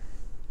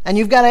 And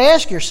you've got to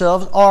ask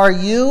yourselves, are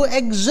you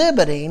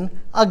exhibiting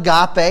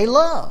agape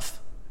love?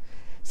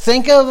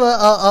 Think of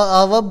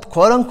a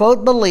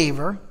quote-unquote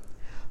believer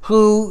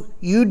who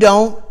you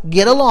don't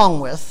get along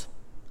with,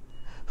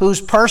 whose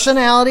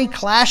personality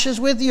clashes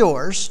with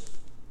yours,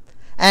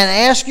 and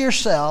ask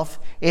yourself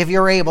if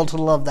you're able to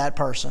love that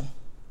person.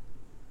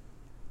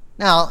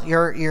 Now,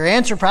 your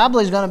answer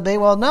probably is going to be,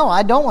 well, no,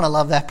 I don't want to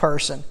love that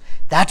person.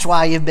 That's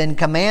why you've been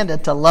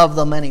commanded to love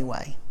them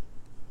anyway.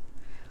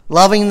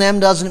 Loving them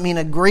doesn't mean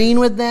agreeing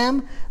with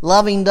them.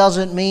 Loving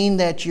doesn't mean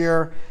that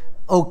you're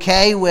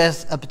okay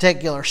with a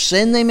particular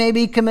sin they may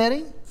be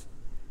committing.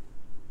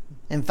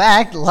 In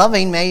fact,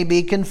 loving may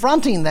be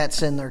confronting that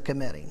sin they're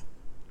committing.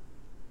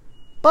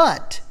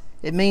 but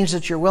it means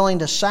that you're willing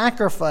to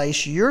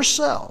sacrifice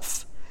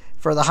yourself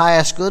for the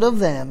highest good of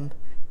them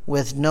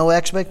with no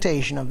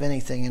expectation of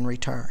anything in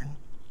return.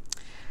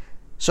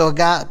 So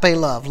agape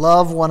love,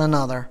 love one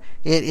another.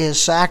 It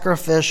is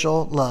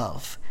sacrificial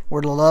love.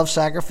 We're to love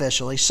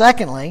sacrificially.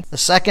 Secondly, the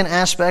second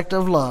aspect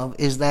of love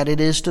is that it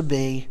is to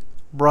be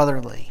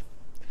brotherly.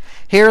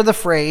 Here the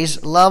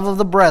phrase love of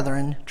the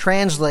brethren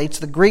translates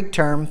the Greek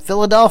term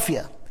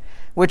Philadelphia,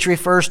 which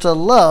refers to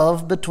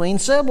love between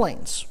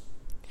siblings.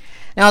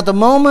 Now, at the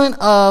moment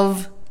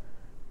of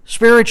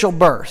spiritual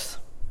birth,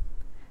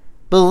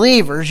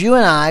 believers, you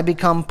and I,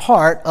 become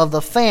part of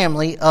the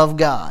family of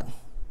God.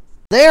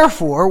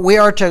 Therefore, we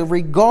are to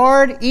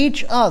regard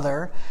each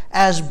other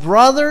as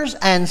brothers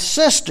and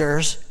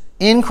sisters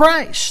in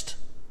Christ.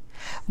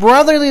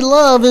 Brotherly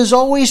love is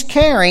always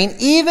caring,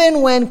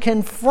 even when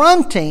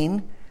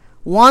confronting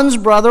one's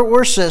brother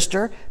or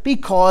sister,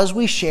 because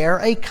we share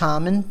a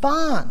common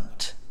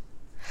bond.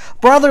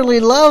 Brotherly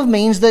love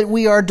means that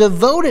we are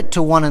devoted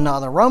to one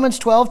another. Romans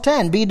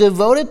 12:10, be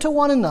devoted to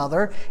one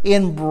another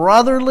in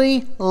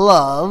brotherly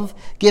love,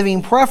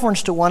 giving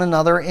preference to one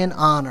another in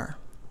honor.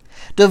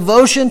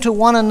 Devotion to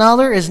one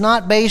another is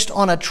not based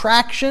on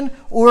attraction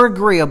or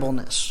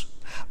agreeableness.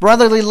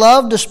 Brotherly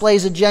love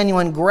displays a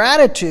genuine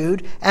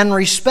gratitude and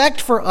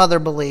respect for other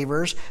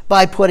believers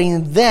by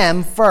putting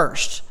them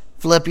first.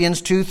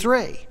 Philippians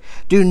 2:3.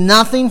 Do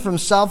nothing from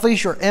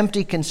selfish or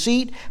empty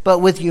conceit, but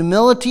with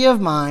humility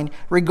of mind,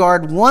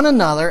 regard one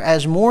another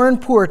as more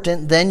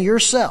important than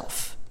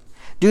yourself.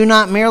 Do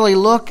not merely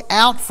look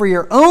out for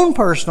your own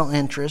personal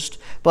interest,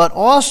 but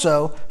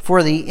also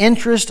for the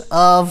interest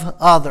of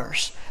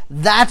others.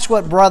 That's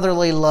what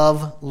brotherly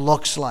love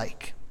looks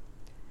like.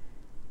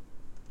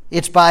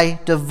 It's by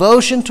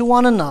devotion to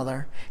one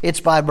another, it's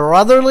by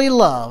brotherly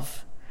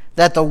love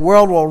that the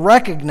world will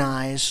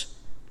recognize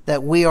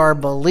that we are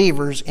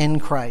believers in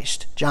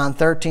Christ. John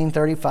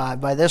 13:35.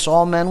 By this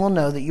all men will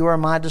know that you are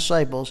my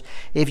disciples,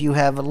 if you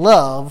have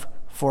love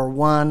for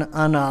one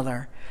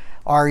another.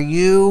 Are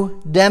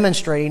you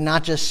demonstrating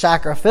not just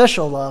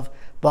sacrificial love,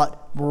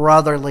 but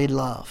brotherly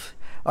love?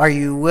 Are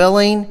you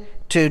willing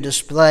to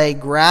display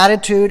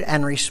gratitude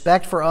and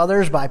respect for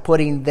others by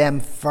putting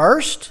them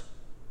first?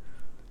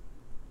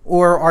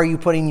 Or are you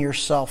putting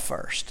yourself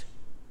first?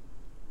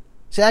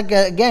 See, that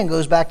again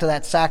goes back to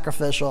that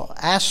sacrificial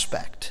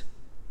aspect.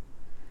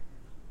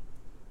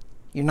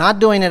 You're not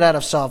doing it out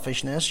of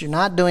selfishness. You're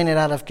not doing it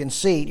out of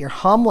conceit. You're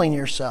humbling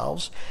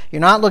yourselves. You're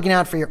not looking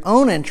out for your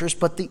own interest,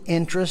 but the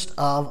interest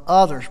of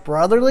others.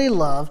 Brotherly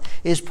love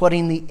is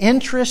putting the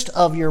interest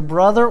of your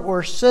brother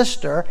or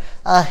sister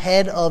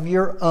ahead of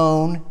your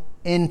own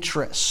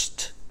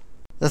interest.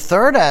 The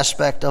third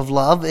aspect of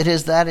love, it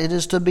is that it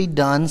is to be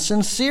done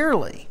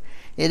sincerely.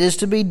 It is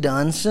to be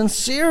done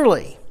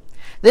sincerely.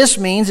 This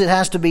means it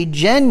has to be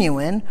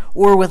genuine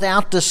or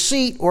without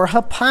deceit or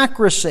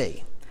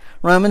hypocrisy.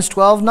 Romans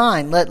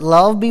 12:9, let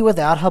love be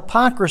without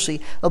hypocrisy.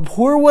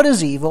 Abhor what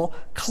is evil,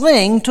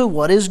 cling to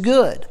what is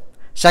good.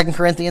 2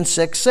 Corinthians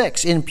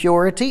 6:6, in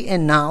purity,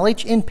 in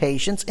knowledge, in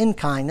patience, in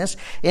kindness,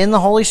 in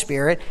the Holy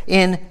Spirit,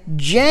 in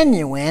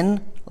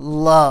genuine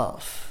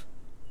love.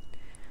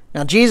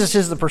 Now, Jesus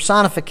is the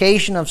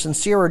personification of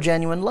sincere or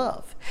genuine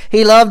love.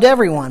 He loved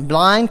everyone,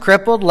 blind,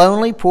 crippled,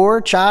 lonely, poor,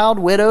 child,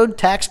 widowed,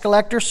 tax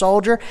collector,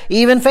 soldier,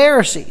 even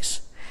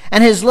Pharisees.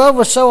 And his love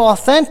was so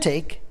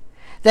authentic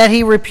that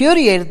he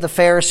repudiated the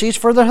Pharisees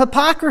for their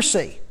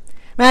hypocrisy.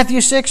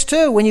 Matthew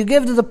 6:2, when you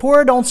give to the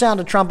poor, don't sound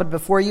a trumpet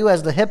before you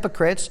as the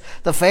hypocrites,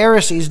 the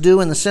Pharisees,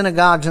 do in the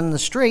synagogues and in the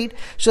street,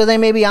 so they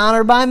may be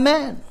honored by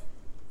men.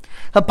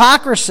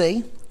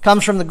 Hypocrisy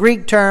comes from the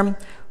Greek term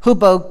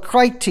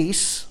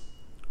hypokrites,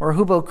 or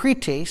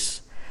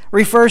hypokrites,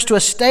 refers to a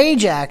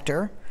stage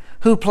actor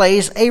who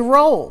plays a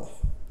role.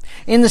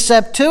 In the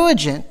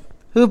Septuagint,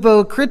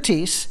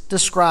 hypokrites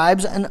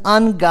describes an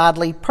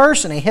ungodly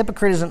person. A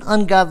hypocrite is an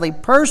ungodly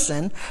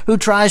person who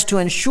tries to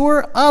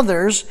ensnare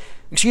others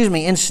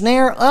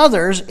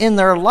in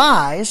their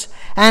lies,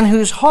 and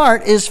whose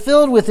heart is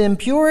filled with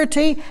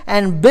impurity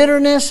and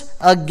bitterness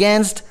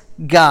against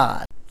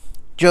God.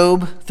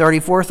 Job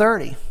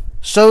 34:30.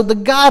 So the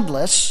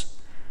godless,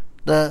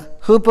 the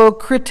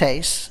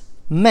hypokrites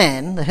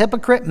men, the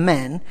hypocrite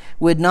men,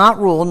 would not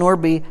rule nor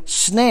be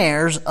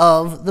snares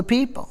of the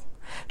people.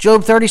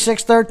 Job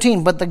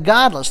 36:13, but the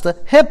godless, the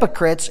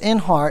hypocrites in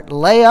heart,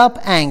 lay up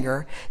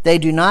anger. They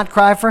do not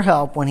cry for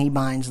help when he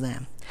binds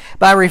them.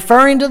 By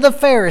referring to the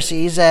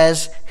Pharisees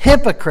as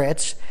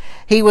hypocrites,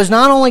 he was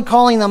not only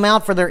calling them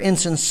out for their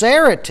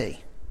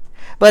insincerity,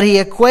 but he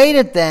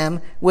equated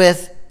them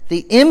with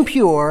the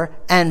impure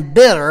and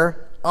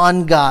bitter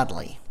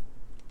ungodly.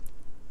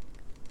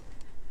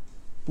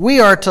 We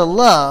are to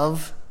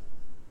love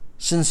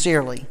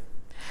sincerely.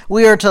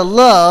 We are to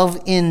love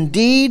in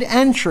deed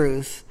and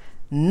truth,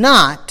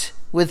 not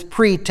with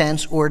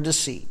pretense or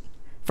deceit.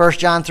 1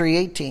 John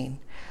 3:18.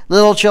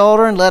 Little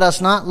children, let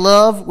us not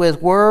love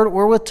with word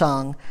or with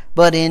tongue,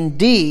 but in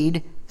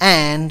deed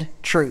and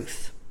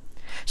truth.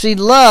 See,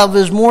 love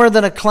is more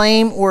than a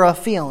claim or a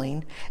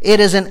feeling. It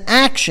is an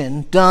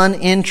action done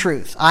in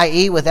truth,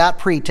 i.e., without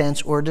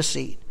pretense or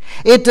deceit.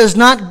 It does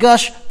not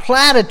gush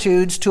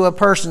platitudes to a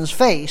person's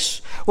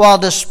face while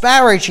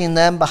disparaging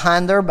them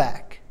behind their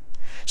back.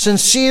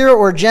 Sincere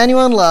or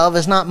genuine love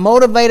is not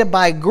motivated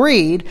by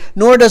greed,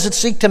 nor does it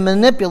seek to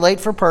manipulate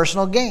for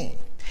personal gain.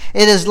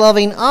 It is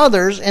loving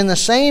others in the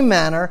same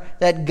manner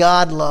that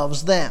God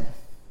loves them.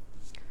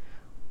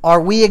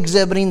 Are we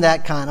exhibiting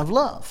that kind of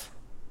love?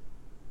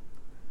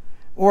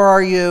 Or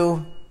are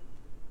you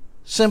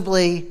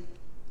simply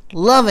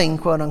loving,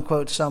 quote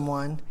unquote,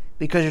 someone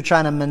because you're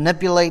trying to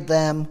manipulate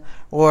them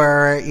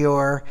or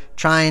you're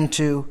trying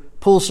to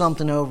pull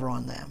something over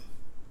on them?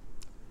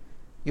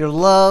 Your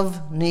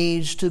love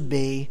needs to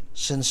be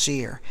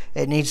sincere.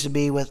 It needs to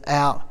be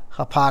without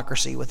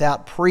hypocrisy,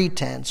 without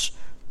pretense,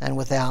 and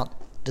without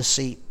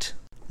deceit.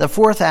 The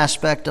fourth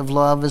aspect of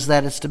love is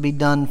that it's to be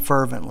done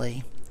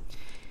fervently.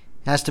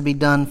 It has to be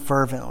done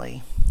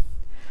fervently.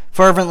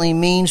 Fervently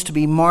means to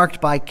be marked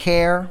by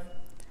care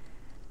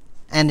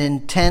and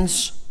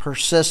intense,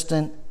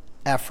 persistent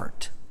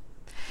effort.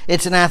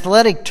 It's an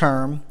athletic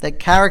term that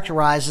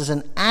characterizes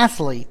an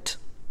athlete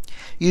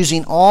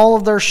using all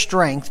of their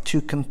strength to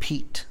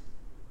compete.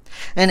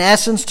 In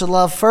essence, to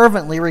love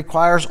fervently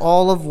requires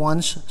all of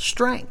one's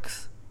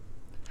strength.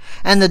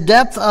 And the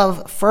depth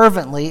of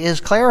fervently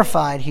is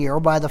clarified here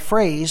by the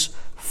phrase,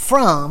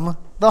 from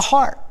the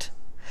heart,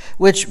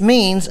 which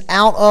means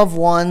out of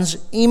one's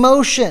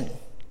emotion.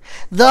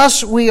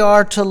 Thus, we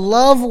are to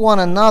love one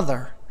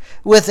another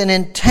with an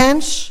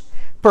intense,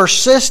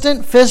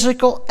 persistent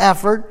physical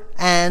effort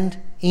and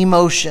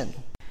emotion.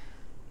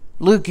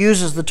 Luke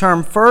uses the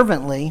term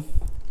fervently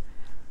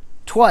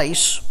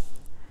twice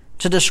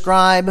to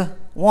describe,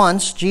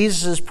 once,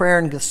 Jesus' prayer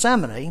in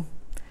Gethsemane,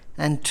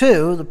 and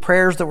two, the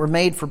prayers that were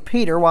made for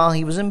Peter while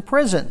he was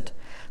imprisoned.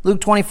 Luke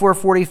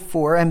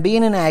 24:44, and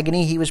being in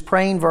agony, he was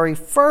praying very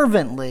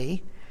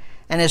fervently,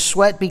 and his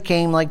sweat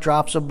became like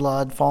drops of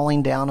blood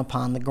falling down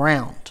upon the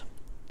ground.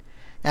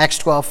 Acts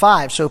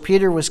 12:5, so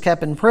Peter was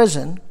kept in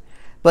prison,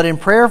 but in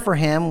prayer for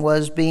him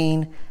was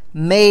being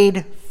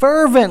made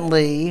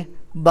fervently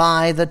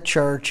by the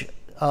church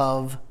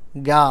of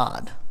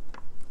God.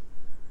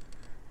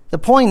 The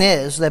point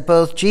is that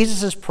both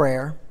Jesus'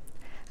 prayer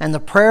and the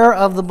prayer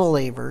of the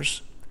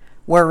believers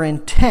were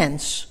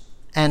intense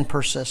and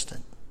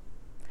persistent.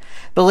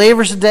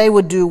 Believers today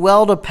would do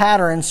well to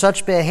pattern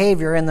such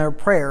behavior in their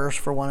prayers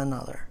for one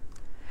another.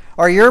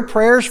 Are your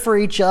prayers for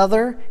each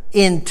other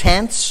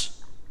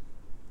intense?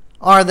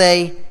 Are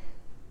they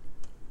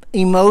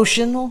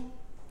emotional?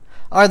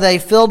 Are they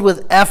filled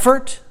with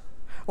effort?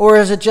 Or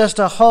is it just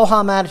a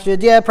ho-hum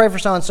attitude? Yeah, pray for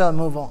so-and-so and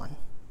move on.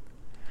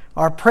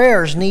 Our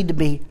prayers need to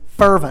be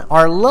fervent.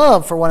 Our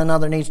love for one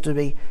another needs to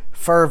be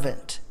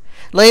fervent.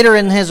 Later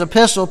in his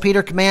epistle,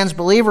 Peter commands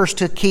believers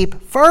to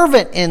keep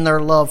fervent in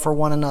their love for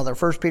one another.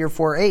 1 Peter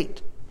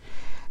 4:8.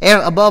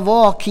 And above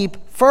all, keep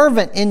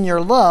fervent in your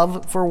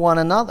love for one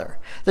another.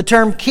 The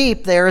term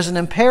keep there is an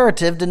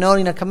imperative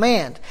denoting a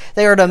command.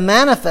 They are to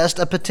manifest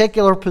a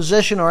particular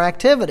position or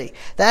activity.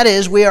 That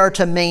is, we are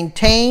to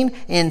maintain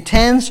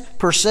intense,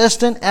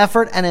 persistent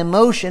effort and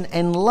emotion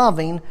in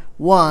loving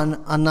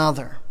one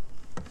another.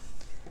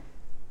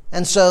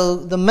 And so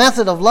the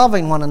method of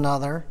loving one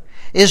another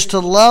is to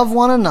love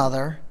one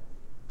another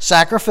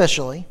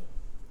sacrificially.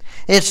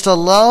 It's to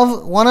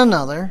love one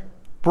another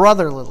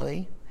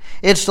brotherly.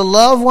 It's to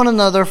love one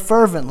another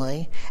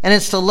fervently. And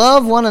it's to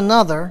love one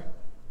another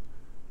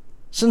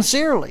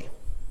sincerely.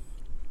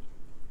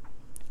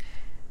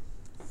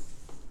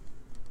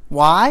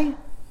 Why?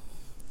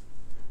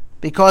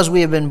 Because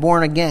we have been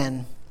born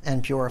again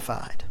and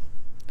purified.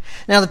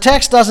 Now, the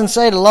text doesn't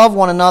say to love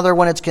one another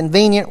when it's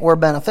convenient or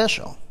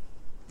beneficial.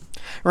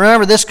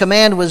 Remember, this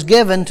command was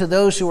given to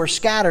those who were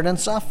scattered and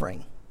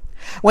suffering.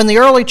 When the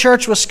early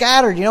church was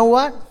scattered, you know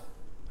what?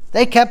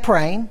 They kept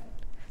praying,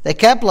 they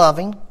kept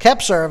loving,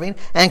 kept serving,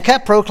 and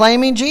kept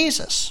proclaiming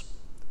Jesus.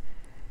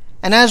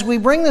 And as we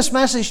bring this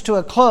message to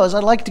a close,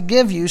 I'd like to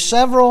give you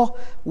several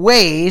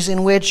ways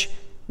in which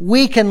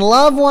we can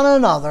love one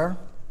another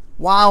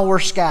while we're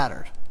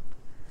scattered.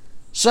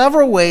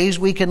 Several ways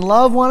we can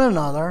love one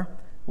another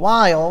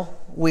while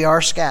we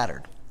are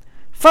scattered.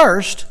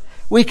 First,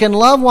 we can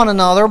love one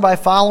another by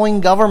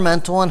following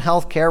governmental and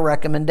healthcare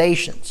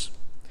recommendations.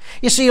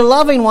 You see,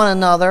 loving one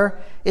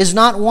another is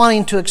not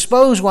wanting to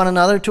expose one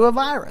another to a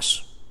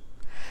virus.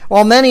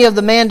 While many of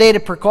the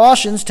mandated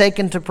precautions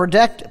taken to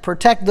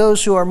protect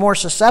those who are more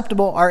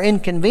susceptible are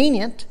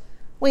inconvenient,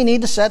 we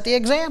need to set the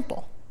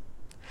example.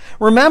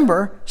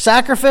 Remember,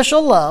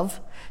 sacrificial love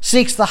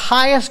seeks the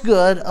highest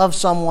good of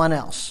someone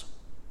else.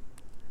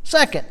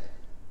 Second,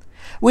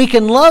 we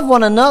can love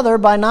one another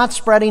by not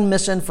spreading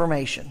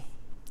misinformation.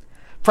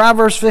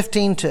 Proverbs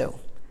 15:2.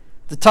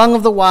 The tongue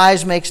of the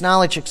wise makes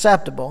knowledge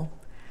acceptable,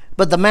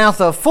 but the mouth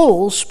of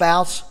fools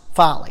spouts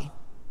folly.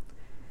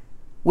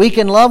 We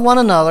can love one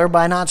another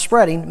by not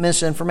spreading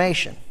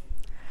misinformation.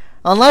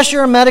 Unless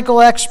you're a medical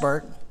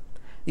expert,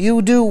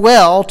 you do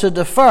well to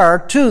defer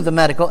to the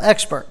medical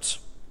experts.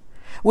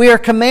 We are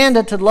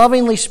commanded to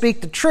lovingly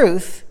speak the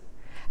truth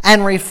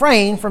and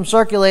refrain from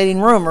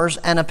circulating rumors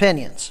and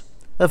opinions.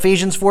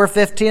 Ephesians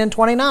 4:15 and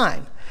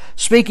 29.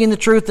 Speaking the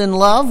truth in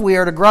love, we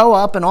are to grow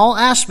up in all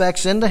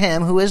aspects into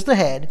Him who is the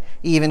head,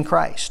 even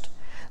Christ.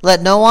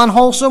 Let no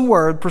unwholesome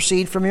word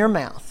proceed from your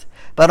mouth,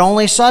 but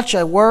only such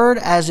a word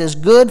as is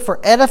good for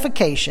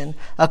edification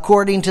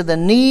according to the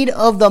need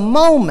of the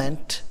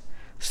moment,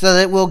 so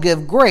that it will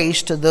give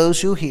grace to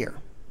those who hear.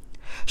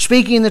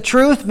 Speaking the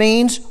truth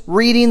means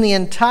reading the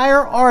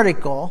entire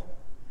article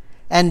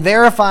and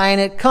verifying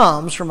it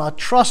comes from a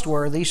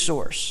trustworthy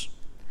source.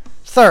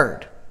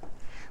 Third,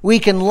 we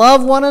can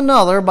love one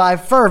another by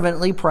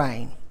fervently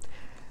praying.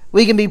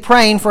 We can be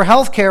praying for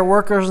healthcare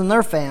workers and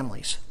their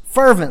families,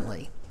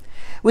 fervently.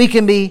 We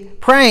can be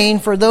praying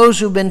for those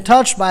who've been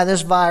touched by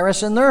this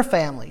virus and their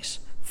families,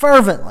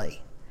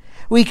 fervently.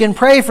 We can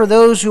pray for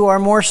those who are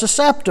more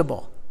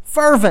susceptible,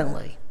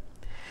 fervently.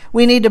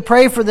 We need to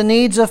pray for the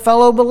needs of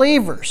fellow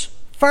believers,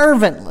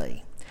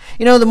 fervently.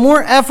 You know, the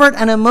more effort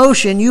and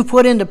emotion you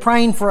put into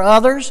praying for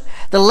others,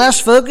 the less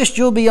focused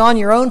you'll be on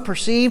your own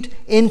perceived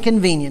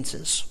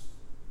inconveniences.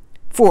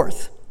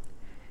 Fourth,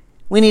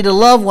 we need to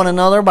love one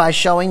another by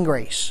showing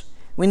grace.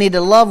 We need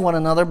to love one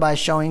another by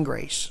showing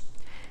grace.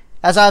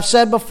 As I've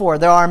said before,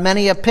 there are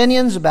many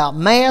opinions about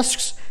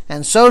masks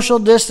and social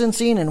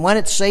distancing and when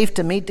it's safe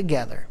to meet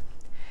together.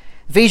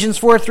 Ephesians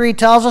 4:3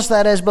 tells us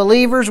that as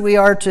believers we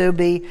are to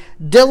be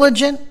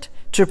diligent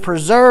to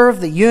preserve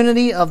the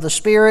unity of the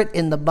Spirit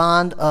in the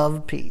bond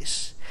of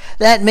peace.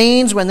 That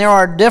means when there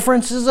are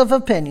differences of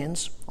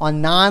opinions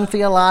on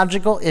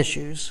non-theological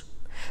issues,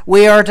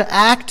 we are to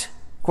act,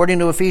 according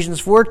to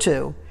Ephesians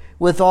 4:2,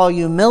 with all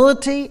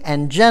humility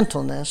and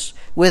gentleness,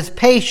 with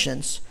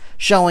patience,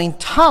 showing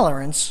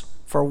tolerance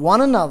for one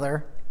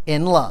another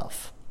in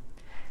love.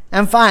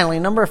 And finally,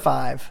 number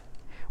 5,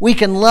 we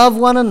can love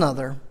one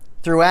another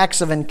through acts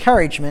of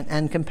encouragement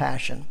and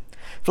compassion.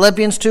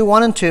 Philippians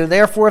 2:1 and 2,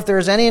 therefore, if there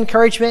is any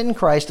encouragement in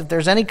Christ, if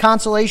there's any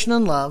consolation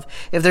in love,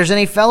 if there's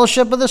any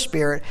fellowship of the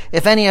Spirit,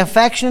 if any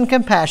affection and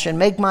compassion,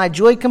 make my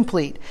joy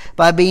complete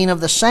by being of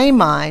the same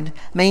mind,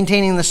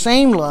 maintaining the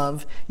same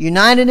love,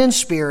 united in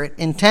spirit,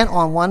 intent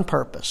on one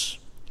purpose.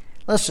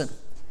 Listen,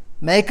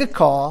 make a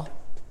call,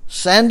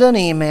 send an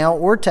email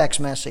or text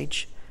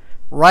message,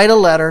 write a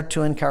letter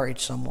to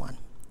encourage someone.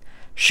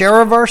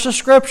 Share a verse of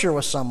Scripture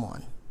with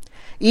someone.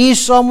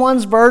 Ease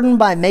someone's burden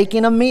by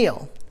making a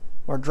meal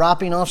or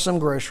dropping off some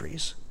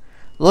groceries.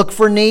 Look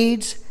for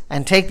needs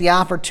and take the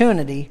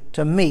opportunity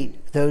to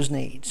meet those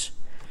needs.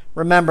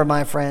 Remember,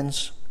 my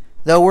friends,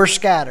 though we're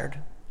scattered,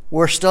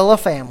 we're still a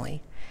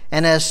family,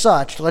 and as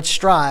such, let's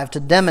strive to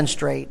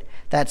demonstrate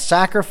that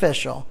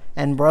sacrificial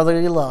and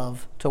brotherly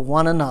love to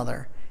one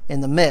another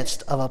in the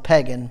midst of a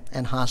pagan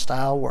and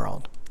hostile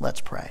world.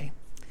 Let's pray.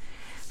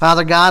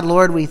 Father God,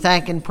 Lord, we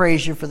thank and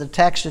praise you for the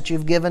text that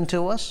you've given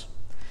to us.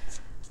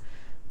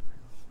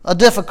 A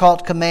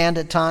difficult command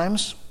at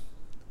times,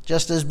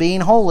 just as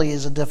being holy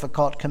is a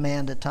difficult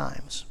command at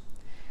times.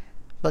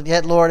 But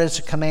yet, Lord, it's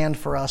a command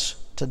for us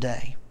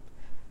today.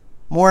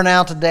 More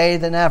now today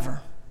than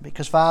ever,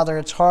 because, Father,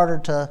 it's harder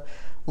to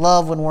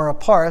love when we're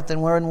apart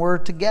than when we're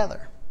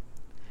together.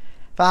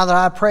 Father,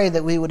 I pray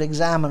that we would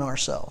examine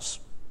ourselves,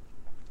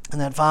 and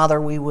that,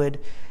 Father, we would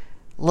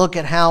look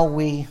at how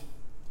we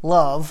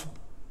love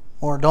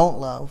or don't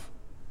love,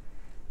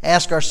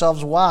 ask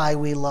ourselves why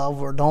we love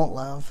or don't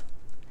love.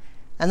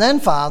 And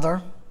then,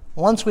 Father,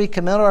 once we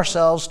commit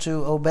ourselves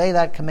to obey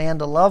that command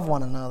to love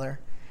one another,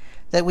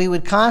 that we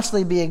would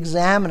constantly be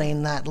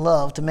examining that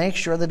love to make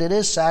sure that it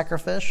is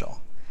sacrificial.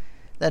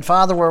 That,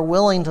 Father, we're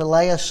willing to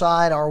lay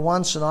aside our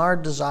wants and our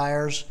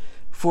desires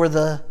for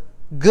the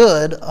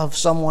good of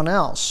someone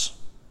else,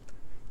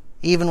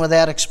 even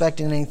without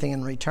expecting anything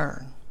in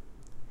return.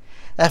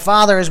 That,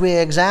 Father, as we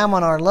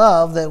examine our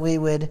love, that we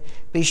would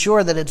be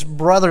sure that it's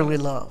brotherly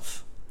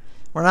love.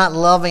 We're not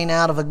loving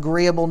out of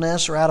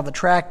agreeableness or out of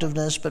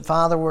attractiveness, but,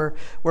 Father, we're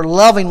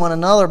loving one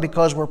another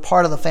because we're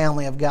part of the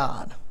family of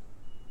God.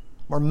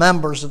 We're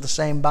members of the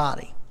same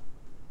body.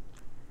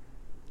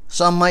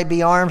 Some might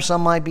be arms,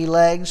 some might be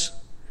legs,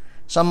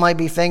 some might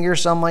be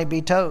fingers, some might be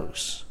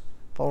toes,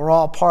 but we're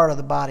all part of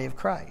the body of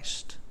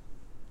Christ.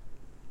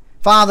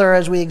 Father,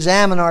 as we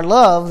examine our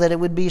love, that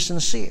it would be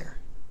sincere.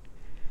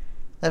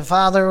 That,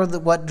 Father,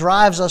 what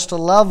drives us to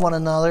love one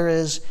another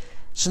is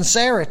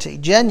sincerity,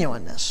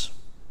 genuineness,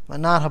 but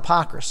not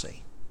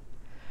hypocrisy.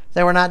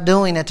 That we're not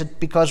doing it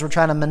because we're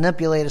trying to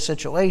manipulate a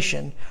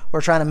situation,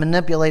 we're trying to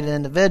manipulate an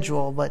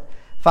individual, but,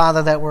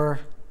 Father, that we're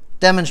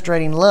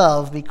demonstrating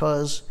love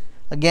because,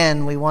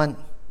 again, we want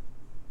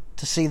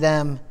to see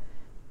them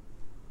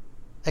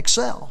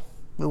excel.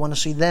 We want to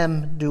see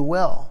them do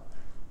well.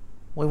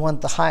 We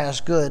want the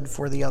highest good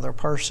for the other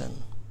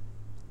person.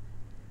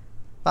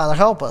 Father,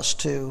 help us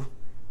to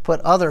put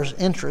others'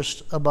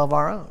 interests above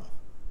our own.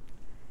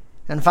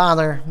 And,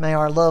 Father, may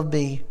our love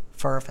be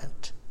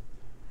fervent.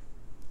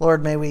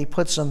 Lord, may we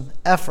put some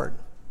effort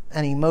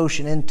and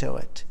emotion into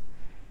it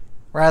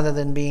rather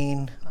than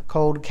being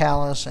cold,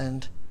 callous,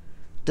 and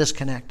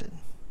disconnected.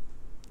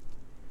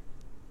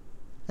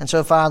 And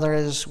so, Father,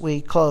 as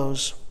we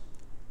close,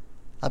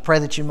 I pray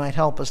that you might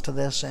help us to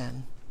this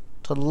end,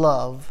 to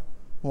love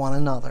one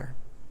another,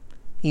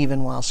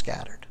 even while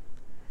scattered.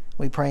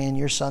 We pray in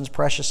your Son's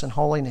precious and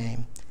holy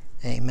name.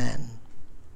 Amen.